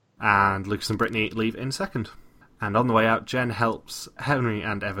 And Lucas and Brittany leave in second. And on the way out, Jen helps Henry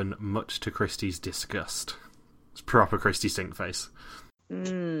and Evan, much to Christy's disgust. It's proper Christy stink face.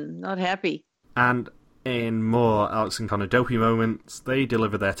 Not happy. And in more Alex and Connor dopey moments, they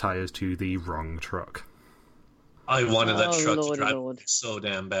deliver their tyres to the wrong truck. I wanted that truck to drive so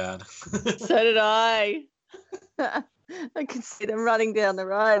damn bad. So did I. I could see them running down the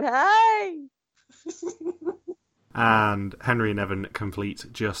road. Hey! And Henry and Evan complete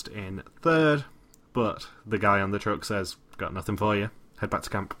just in third. But the guy on the truck says, got nothing for you. Head back to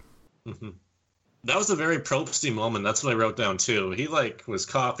camp. Mm-hmm. That was a very Probsty moment. That's what I wrote down, too. He, was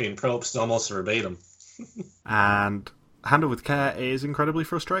copying Probst almost verbatim. And Handle with care is incredibly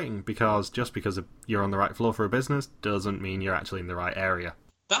frustrating because just because you're on the right floor for a business doesn't mean you're actually in the right area.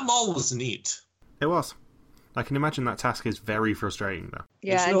 That mall was neat. It was. I can imagine that task is very frustrating, though.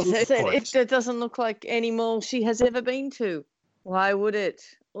 Yeah, no and report. it doesn't look like any mall she has ever been to. Why would it?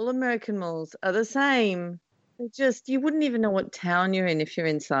 All American malls are the same. You wouldn't even know what town you're in if you're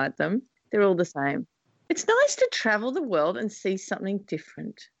inside them. They're all the same. It's nice to travel the world and see something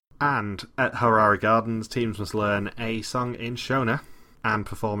different. And at Harari Gardens, teams must learn a song in Shona and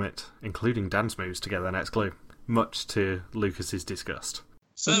perform it, including dance moves, to get their next clue, much to Lucas's disgust.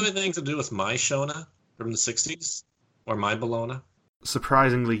 So anything to do with My Shona from the 60s? Or My Bologna?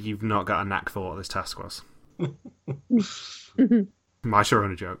 Surprisingly, you've not got a knack for what this task was. My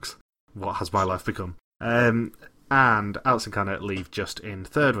Sharona jokes. What has my life become? And Alex and Connor leave just in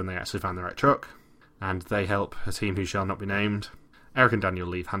third when they actually find the right truck, and they help a team who shall not be named. Eric and Daniel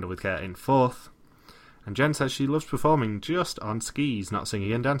leave Handle with Care in fourth, and Jen says she loves performing just on skis, not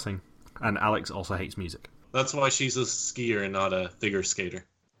singing and dancing. And Alex also hates music. That's why she's a skier and not a figure skater.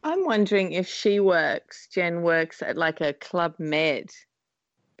 I'm wondering if Jen works at like a Club Med.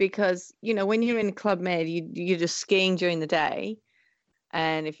 Because, when you're in Club Med, you're just skiing during the day.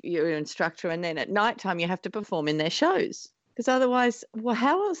 And if you're an instructor, and then at nighttime you have to perform in their shows. Because otherwise,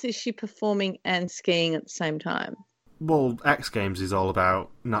 how else is she performing and skiing at the same time? Well, X Games is all about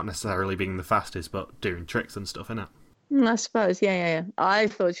not necessarily being the fastest, but doing tricks and stuff, innit? I suppose, yeah. I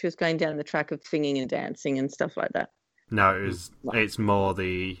thought she was going down the track of singing and dancing and stuff like that. No, it's more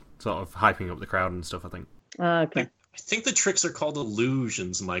the sort of hyping up the crowd and stuff, I think. Okay. I think the tricks are called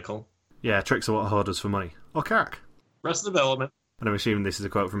illusions, Michael. Yeah, tricks are what hoarders for money. Or cack. Rest development. And I'm assuming this is a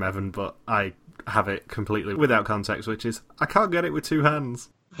quote from Evan, but I have it completely without context, which is, I can't get it with two hands.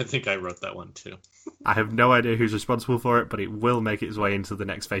 I think I wrote that one too. I have no idea who's responsible for it, but it will make its way into the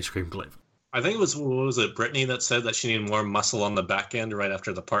next Face Cream clip. I think it was it, Brittany that said that she needed more muscle on the back end right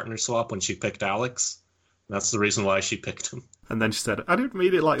after the partner swap when she picked Alex. That's the reason why she picked him. And then she said, I didn't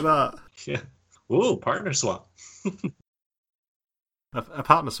mean it like that. Yeah. Ooh, partner swap. A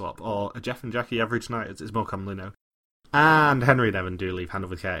partner swap, or a Jeff and Jackie average night, as it's more commonly known. And Henry and Evan do leave Handle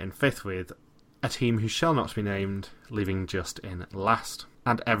with Care in fifth, with a team who shall not be named leaving just in last.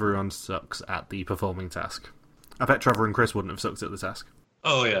 And everyone sucks at the performing task. I bet Trevor and Chris wouldn't have sucked at the task.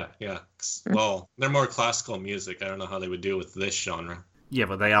 Oh, yeah. Well, they're more classical music. I don't know how they would do with this genre. Yeah,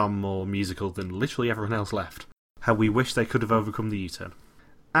 but they are more musical than literally everyone else left. How we wish they could have overcome the U-turn.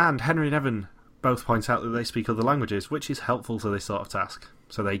 And Henry and Evan both point out that they speak other languages, which is helpful to this sort of task.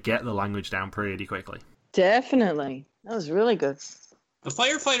 So they get the language down pretty quickly. Definitely. That was really good. The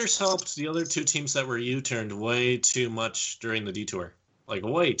firefighters helped the other two teams that were U-turned way too much during the detour. Like,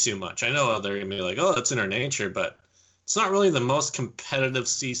 way too much. I know they're going to be like, oh, that's in our nature, but it's not really the most competitive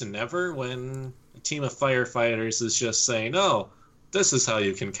season ever when a team of firefighters is just saying, oh, this is how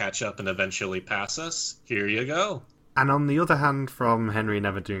you can catch up and eventually pass us. Here you go. And on the other hand, from Henry and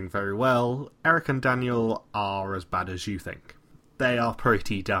Evan doing very well, Eric and Daniel are as bad as you think. They are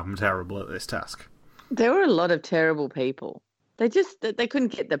pretty damn terrible at this task. There were a lot of terrible people. They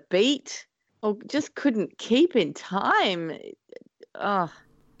couldn't get the beat or just couldn't keep in time. Oh,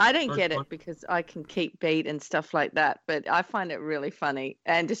 I don't get it because I can keep beat and stuff like that, but I find it really funny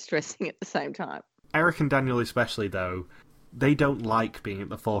and distressing at the same time. Eric and Daniel especially, though, they don't like being at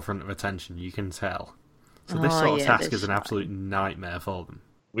the forefront of attention, you can tell. So this sort of task is an absolute nightmare for them.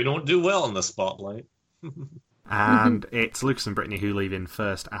 We don't do well in the spotlight. And it's Lucas and Brittany who leave in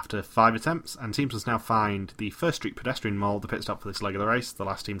first after 5 attempts, and teams must now find the First Street pedestrian mall, the pit stop for this leg of the race. The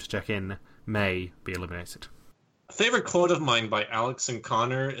last team to check in may be eliminated. A favorite quote of mine by Alex and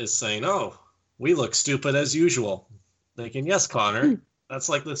Connor is saying, oh, we look stupid as usual. Thinking, yes, Connor, that's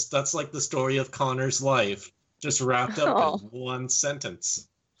like the story of Connor's life, just wrapped up in one sentence.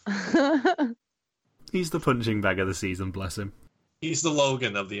 He's the punching bag of the season, bless him. He's the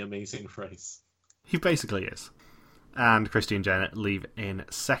Logan of the Amazing Race. He basically is. And Christy and Janet leave in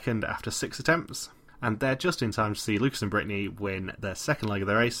second after 6 attempts, and they're just in time to see Lucas and Brittany win their second leg of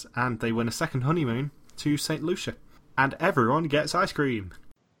the race, and they win a second honeymoon to St. Lucia. And everyone gets ice cream.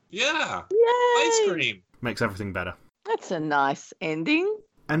 Yeah! Yay! Ice cream! Makes everything better. That's a nice ending.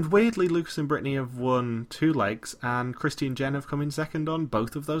 And weirdly, Lucas and Brittany have won 2 legs, and Christy and Jen have come in second on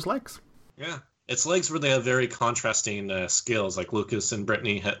both of those legs. Yeah. It's legs where they have very contrasting skills. Like Lucas and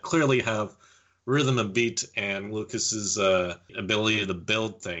Brittany clearly have rhythm and beat and Lucas's ability to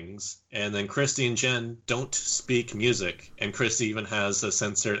build things. And then Christy and Jen don't speak music. And Christy even has a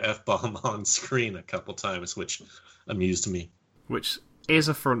censored F-bomb on screen a couple times, which amused me. Which is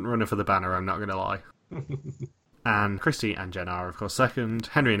a front runner for the banner, I'm not going to lie. And Christy and Jen are, of course, second.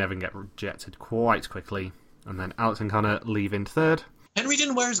 Henry and Evan get rejected quite quickly. And then Alex and Connor leave in third. Henry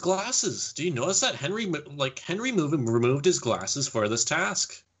didn't wear his glasses. Do you notice that? Henry removed his glasses for this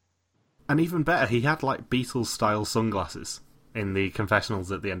task. And even better, he had like Beatles-style sunglasses in the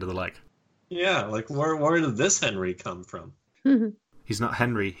confessionals at the end of the leg. Yeah, like where did this Henry come from? He's not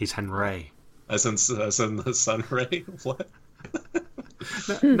Henry, he's Henry. As in the sun ray? What?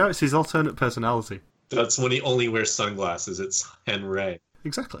 No, it's his alternate personality. That's when he only wears sunglasses. It's Henry.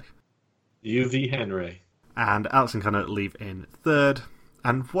 Exactly. UV Henry. And Alex and Connor leave in third.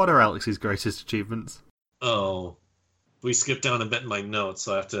 And what are Alex's greatest achievements? Oh, we skipped down a bit in my notes,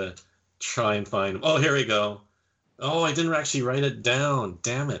 so I have to try and find... Oh, here we go. Oh, I didn't actually write it down.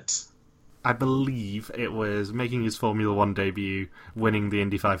 Damn it. I believe it was making his Formula One debut, winning the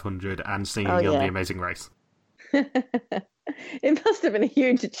Indy 500, and singing on The Amazing Race. It must have been a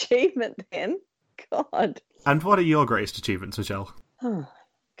huge achievement then. God. And what are your greatest achievements, Michelle? Oh,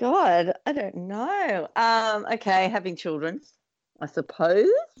 God, I don't know. Okay, having children, I suppose.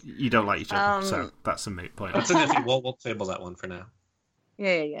 You don't like your children, so that's a moot point. That's an iffy. We'll table that one for now.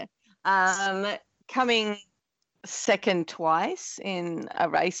 Yeah. Coming second twice in a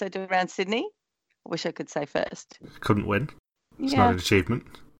race I do around Sydney. I wish I could say first. Couldn't win. It's not an achievement.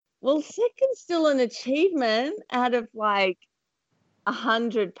 Well, second's still an achievement out of like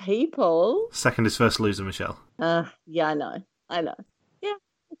 100 people. Second is first loser, Michelle. Yeah, I know. Yeah,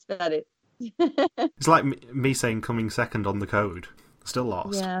 that's about it. It's like me saying coming second on the code. Still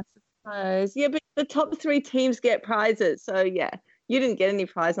lost. Yeah, I suppose. Yeah, but the top 3 teams get prizes. So, yeah, you didn't get any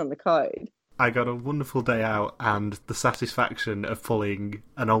prize on the code. I got a wonderful day out and the satisfaction of pulling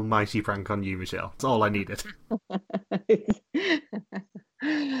an almighty prank on you, Michelle. That's all I needed.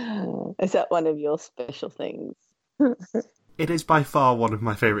 Is that one of your special things? It is by far one of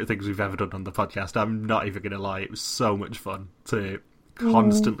my favourite things we've ever done on the podcast. I'm not even going to lie. It was so much fun to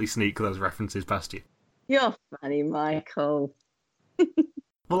constantly sneak those references past you. You're funny, Michael.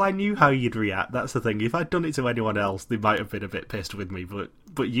 Well, I knew how you'd react. That's the thing. If I'd done it to anyone else, they might have been a bit pissed with me,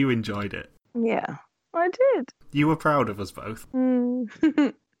 but you enjoyed it. Yeah, I did. You were proud of us both.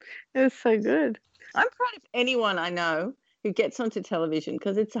 It was so good. I'm proud of anyone I know who gets onto television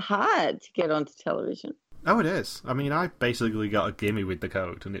because it's hard to get onto television. Oh, it is. I mean, I basically got a gimme with the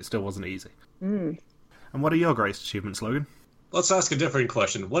code, and it still wasn't easy. Mm. And what are your greatest achievements, Logan? Let's ask a different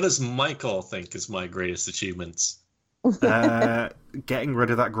question. What does Michael think is my greatest achievements? Getting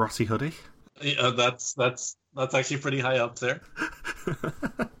rid of that grotty hoodie. Yeah, that's actually pretty high up there.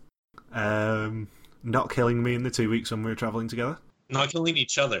 Not killing me in the 2 weeks when we were travelling together. Not killing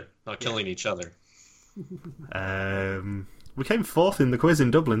each other. We came fourth in the quiz in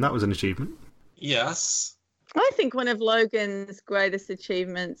Dublin. That was an achievement. Yes. I think one of Logan's greatest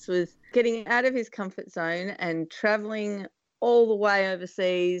achievements was getting out of his comfort zone and travelling all the way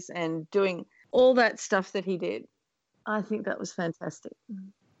overseas and doing all that stuff that he did. I think that was fantastic.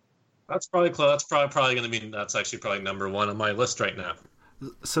 That's probably going to mean that's actually probably number 1 on my list right now.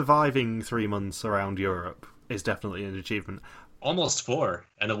 Surviving 3 months around Europe is definitely an achievement. Almost 4.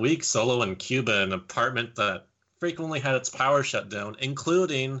 And a week solo in Cuba, an apartment that frequently had its power shut down,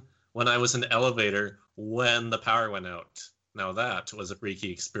 including when I was in the elevator when the power went out. Now that was a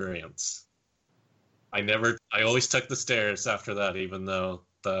freaky experience. I always took the stairs after that, even though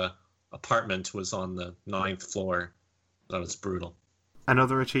the apartment was on the 9th floor. That was brutal.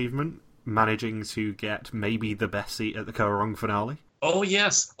 Another achievement, managing to get maybe the best seat at the Ko-Rong finale. Oh,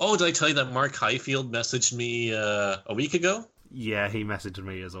 yes. Oh, did I tell you that Mark Highfield messaged me a week ago? Yeah, he messaged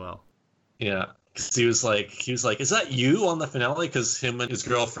me as well. Yeah. Because he was like, is that you on the finale? Because him and his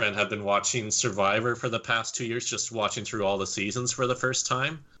girlfriend have been watching Survivor for the past 2 years, just watching through all the seasons for the first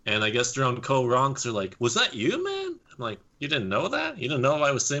time. And I guess they're on Ko-Rong because they're like, was that you, man? I'm like, you didn't know that? You didn't know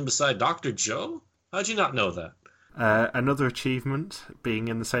I was sitting beside Dr. Joe? How'd you not know that? Another achievement, being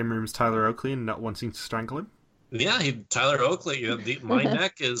in the same room as Tyler Oakley and not wanting to strangle him. Yeah, Tyler Oakley. My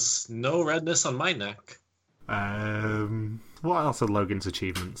neck is no redness on my neck. What else are Logan's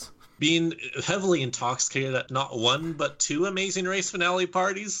achievements? Being heavily intoxicated at not 1 but 2 Amazing Race finale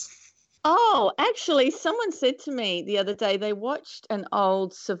parties. Oh, actually, someone said to me the other day they watched an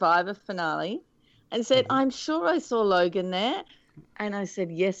old Survivor finale and said, I'm sure I saw Logan there. And I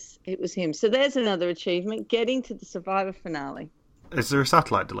said, yes, it was him. So there's another achievement, getting to the Survivor finale. Is there a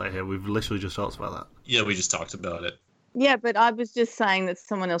satellite delay here? We've literally just talked about that. Yeah, we just talked about it. Yeah, but I was just saying that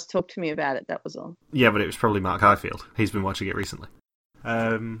someone else talked to me about it. That was all. Yeah, but it was probably Mark Highfield. He's been watching it recently.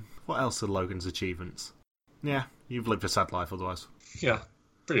 What else are Logan's achievements? Yeah, you've lived a sad life otherwise. Yeah,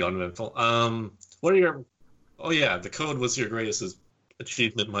 pretty uneventful. What are your... Oh yeah, the code was your greatest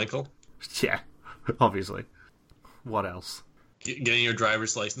achievement, Michael. Yeah, obviously. What else? getting your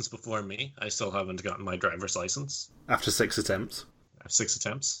driver's license before me. I still haven't gotten my driver's license. After 6 attempts. I have 6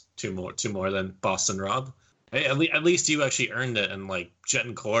 attempts. Two more than Boston Rob. Hey, at least you actually earned it, and like Jet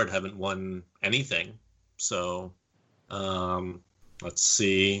and Cord haven't won anything. So, let's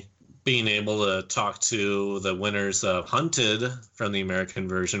see. Being able to talk to the winners of Hunted from the American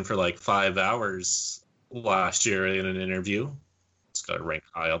version for like 5 hours last year in an interview. It's got to rank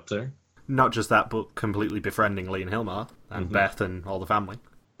high up there. Not just that, but completely befriending Lee and Hilmar and Beth and all the family.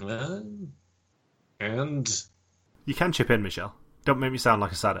 And you can chip in, Michelle. Don't make me sound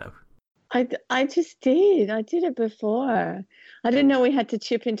like a sado. I just did. I did it before. I didn't know we had to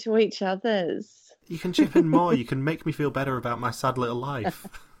chip into each other's. You can chip in more. You can make me feel better about my sad little life.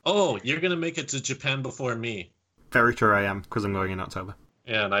 Oh, you're going to make it to Japan before me. Very true I am, because I'm going in October.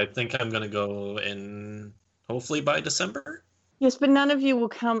 Yeah, and I think I'm going to go in, hopefully by December. Yes, but none of you will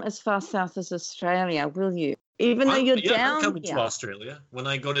come as far south as Australia, will you? Even though you're down I'm coming here. to Australia. When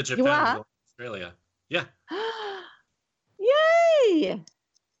I go to Japan, You are? I'm going to Australia. Yeah. Yay!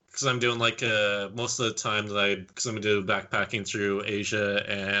 Because I'm doing like most of the time because I'm doing backpacking through Asia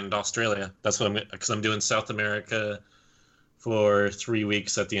and Australia. That's what because I'm doing South America for 3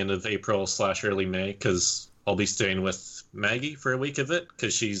 weeks at the end of April / early May. Because I'll be staying with Maggie for a week of it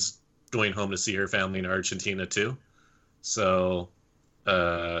because she's going home to see her family in Argentina too. So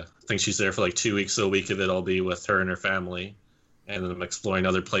I think she's there for like 2 weeks. So a week of it I'll be with her and her family, and then I'm exploring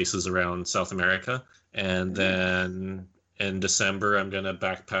other places around South America, and then in December, I'm going to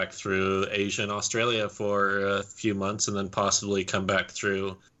backpack through Asia and Australia for a few months and then possibly come back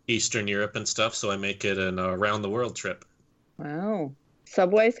through Eastern Europe and stuff. So I make it an around-the-world trip. Wow.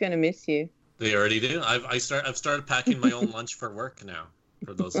 Subway's going to miss you. They already do. I've started packing my own lunch for work now.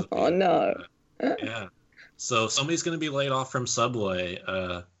 For those of you. Oh, no. Yeah. So somebody's going to be laid off from Subway.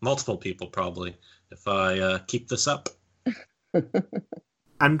 Multiple people, probably, if I keep this up.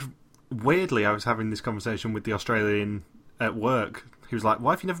 And weirdly, I was having this conversation with the Australian at work. He was like,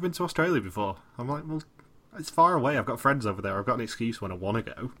 why have you never been to Australia before? I'm like, well, it's far away. I've got friends over there. I've got an excuse when I want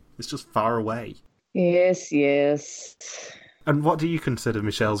to go. It's just far away. Yes, yes. And what do you consider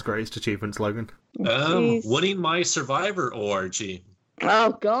Michelle's greatest achievements, Logan? Winning my Survivor orgy.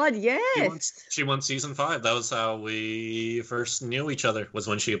 Oh, God, yes. She won season 5. That was how we first knew each other, was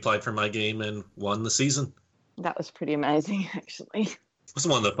when she applied for my game and won the season. That was pretty amazing, actually. It was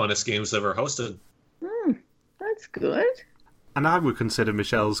one of the funnest games ever hosted. That's good. And I would consider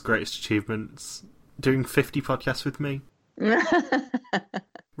Michelle's greatest achievements doing 50 podcasts with me.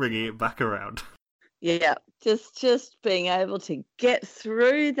 Bringing it back around. Yeah, just being able to get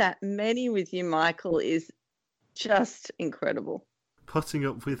through that many with you, Michael, is just incredible. Putting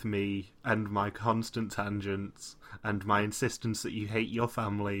up with me and my constant tangents and my insistence that you hate your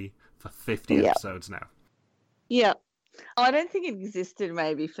family for 50 episodes now. Yeah. Oh, I don't think it existed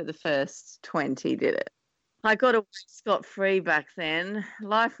maybe for the first 20, did it? I got away scot-free back then.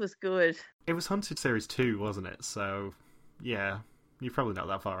 Life was good. It was Hunted Series 2, wasn't it? So, yeah, you're probably not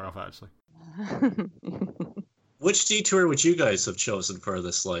that far off, actually. Which detour would you guys have chosen for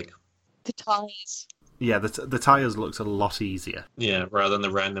this leg? The tires. Yeah, the tyres looked a lot easier. Yeah, rather than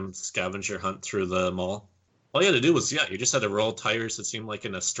the random scavenger hunt through the mall. All you had to do was, you just had to roll tires that seemed like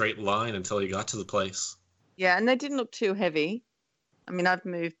in a straight line until you got to the place. Yeah, and they didn't look too heavy. I mean, I've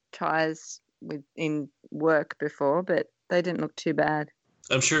moved tires in work before, but they didn't look too bad.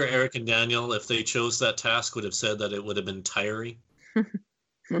 I'm sure Eric and Daniel, if they chose that task, would have said that it would have been tiring.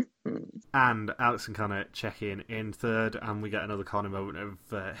 And Alex and Connor check in third, and we get another Connor moment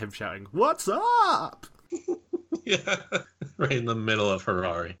of him shouting, "What's up?" Yeah, right in the middle of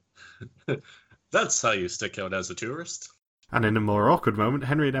Ferrari. That's how you stick out as a tourist. And in a more awkward moment,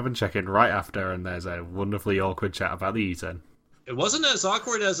 Henry and Evan check in right after, and there's a wonderfully awkward chat about the E10. It wasn't as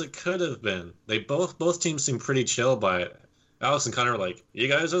awkward as it could have been. They both teams seemed pretty chill by it. Alex and Connor were like, "You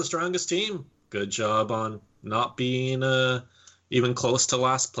guys are the strongest team. Good job on not being even close to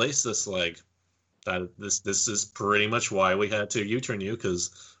last place this leg. This is pretty much why we had to U-turn you,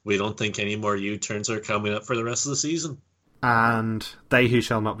 because we don't think any more U-turns are coming up for the rest of the season." And they who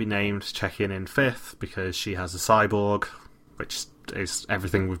shall not be named check in fifth because she has a cyborg, which is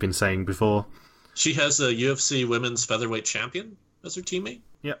everything we've been saying before. She has a UFC women's featherweight champion as her teammate?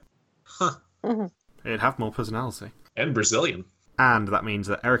 Yep. Huh. It'd have more personality. And Brazilian. And that means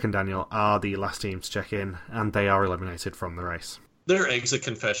that Eric and Daniel are the last team to check in, and they are eliminated from the race. Their exit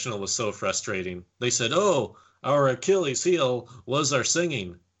confessional was so frustrating. They said, "Oh, our Achilles heel was our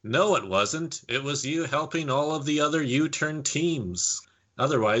singing." No, it wasn't. It was you helping all of the other U-turn teams.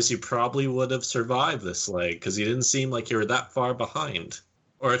 Otherwise, you probably would have survived this leg, because you didn't seem like you were that far behind.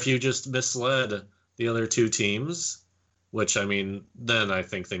 Or if you just misled the other two teams, which, I mean, then I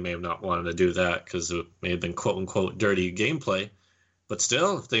think they may have not wanted to do that because it may have been quote-unquote dirty gameplay. But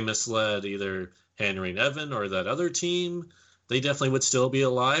still, if they misled either Henry and Evan or that other team, they definitely would still be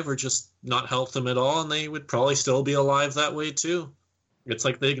alive or just not help them at all, and they would probably still be alive that way too. It's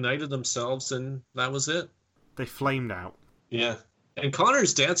like they ignited themselves and that was it. They flamed out. Yeah. And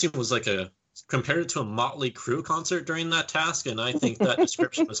Connor's dancing was like compared it to a Motley Crue concert during that task, and I think that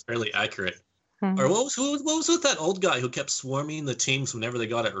description was fairly accurate. Or what was with that old guy who kept swarming the teams whenever they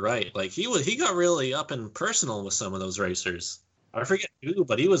got it right? Like he got really up and personal with some of those racers. I forget who,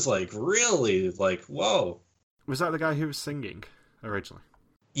 but he was like really like, whoa. Was that the guy who was singing originally?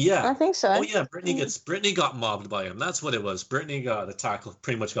 Yeah, I think so. Oh yeah, Brittany got mobbed by him. That's what it was. Brittany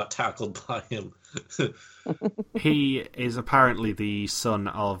pretty much got tackled by him. He is apparently the son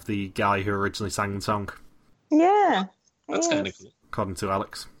of the guy who originally sang the song. Yeah. That's kind of cool. According to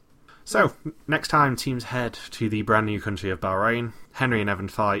Alex. So, next time teams head to the brand new country of Bahrain, Henry and Evan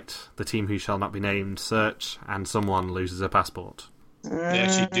fight, the team who shall not be named search, and someone loses a passport. They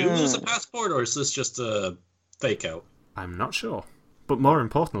actually do lose a passport, or is this just a fake out? I'm not sure. But more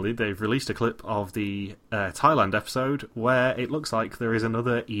importantly, they've released a clip of the Thailand episode where it looks like there is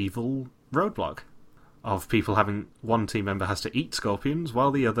another evil roadblock of people having one team member has to eat scorpions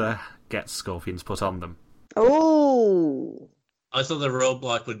while the other gets scorpions put on them. Oh. I thought the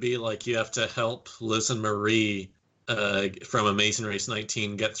roadblock would be like you have to help Liz and Marie from Amazing Race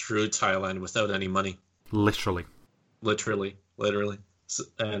 19 get through Thailand without any money. Literally.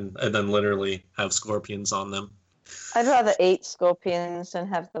 And then literally have scorpions on them. I'd rather eat scorpions than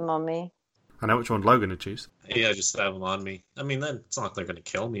have them on me. I know which one Logan would choose. Yeah, just have them on me. I mean, then it's not like they're going to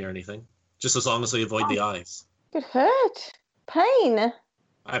kill me or anything. Just as long as they avoid the eyes. It hurt. Pain.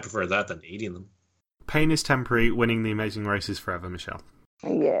 I prefer that than eating them. Pain is temporary, winning the Amazing Race is forever, Michelle.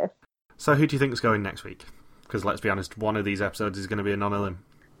 Yes. So who do you think is going next week? Because let's be honest, one of these episodes is going to be a non-elim.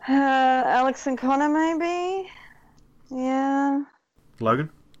 Alex and Connor, maybe? Yeah. Logan?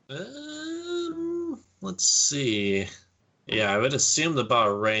 Let's see. Yeah, I would assume the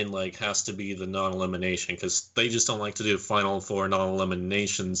Bahrain has to be the non-elimination because they just don't like to do Final Four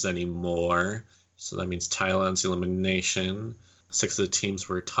non-eliminations anymore. So that means Thailand's elimination. 6 of the teams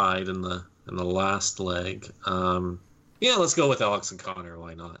were tied in the last leg. Yeah, let's go with Alex and Connor.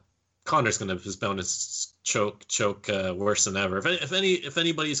 Why not? Connor's gonna his bonus choke worse than ever. If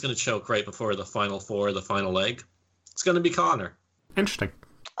anybody's gonna choke right before the Final Four, the final leg, it's gonna be Connor. Interesting.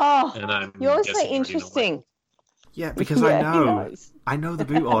 Oh, And you're so interesting. Yeah, because I know the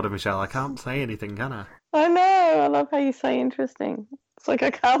boot order, Michelle. I can't say anything, can I? I know. I love how you say interesting. It's like I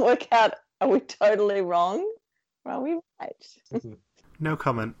can't work out. Are we totally wrong? Or are we right? No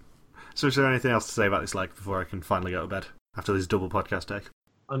comment. So is there anything else to say about this leg before I can finally go to bed after this double podcast day?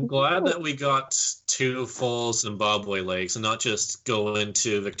 I'm glad that we got 2 full Zimbabwe legs and not just go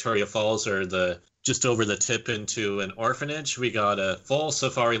into Victoria Falls or just over the tip into an orphanage. We got a full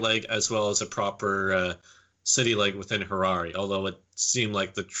safari leg as well as a proper city leg within Harare, although it seemed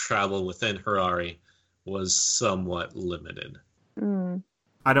like the travel within Harare was somewhat limited.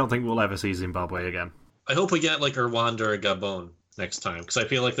 I don't think we'll ever see Zimbabwe again. I hope we get Rwanda or Gabon next time, because I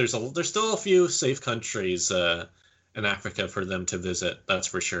feel like there's still a few safe countries in Africa for them to visit, that's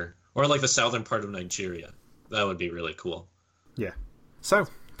for sure. Or the southern part of Nigeria. That would be really cool. Yeah. So,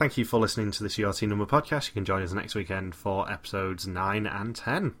 thank you for listening to this URT Number podcast. You can join us next weekend for episodes 9 and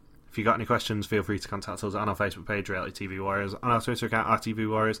 10. If you've got any questions, feel free to contact us on our Facebook page, Reality TV Warriors, on our Twitter account, RTV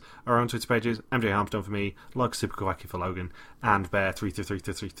Warriors, our own Twitter pages, MJ Harmstone for me, Log Super Kawaki for Logan, and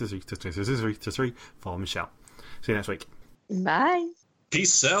Bear333333333 for Michelle. See you next week. Bye.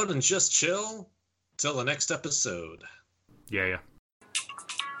 Peace out and just chill till the next episode. Yeah.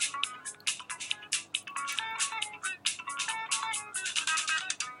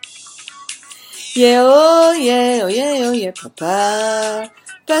 Yeah, oh yeah, papa.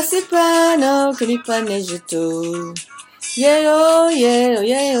 Pasipano, kripanejitu. Yeah, oh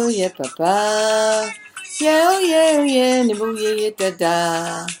yeah, papa. Yeah, oh yeah, nibu yeah,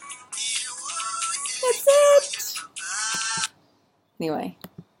 dada. That's it. Anyway,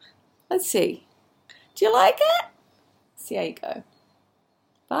 let's see. Do you like it? See how you go.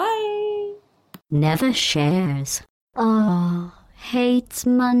 Bye. Never shares. Oh, hates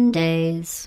Mondays.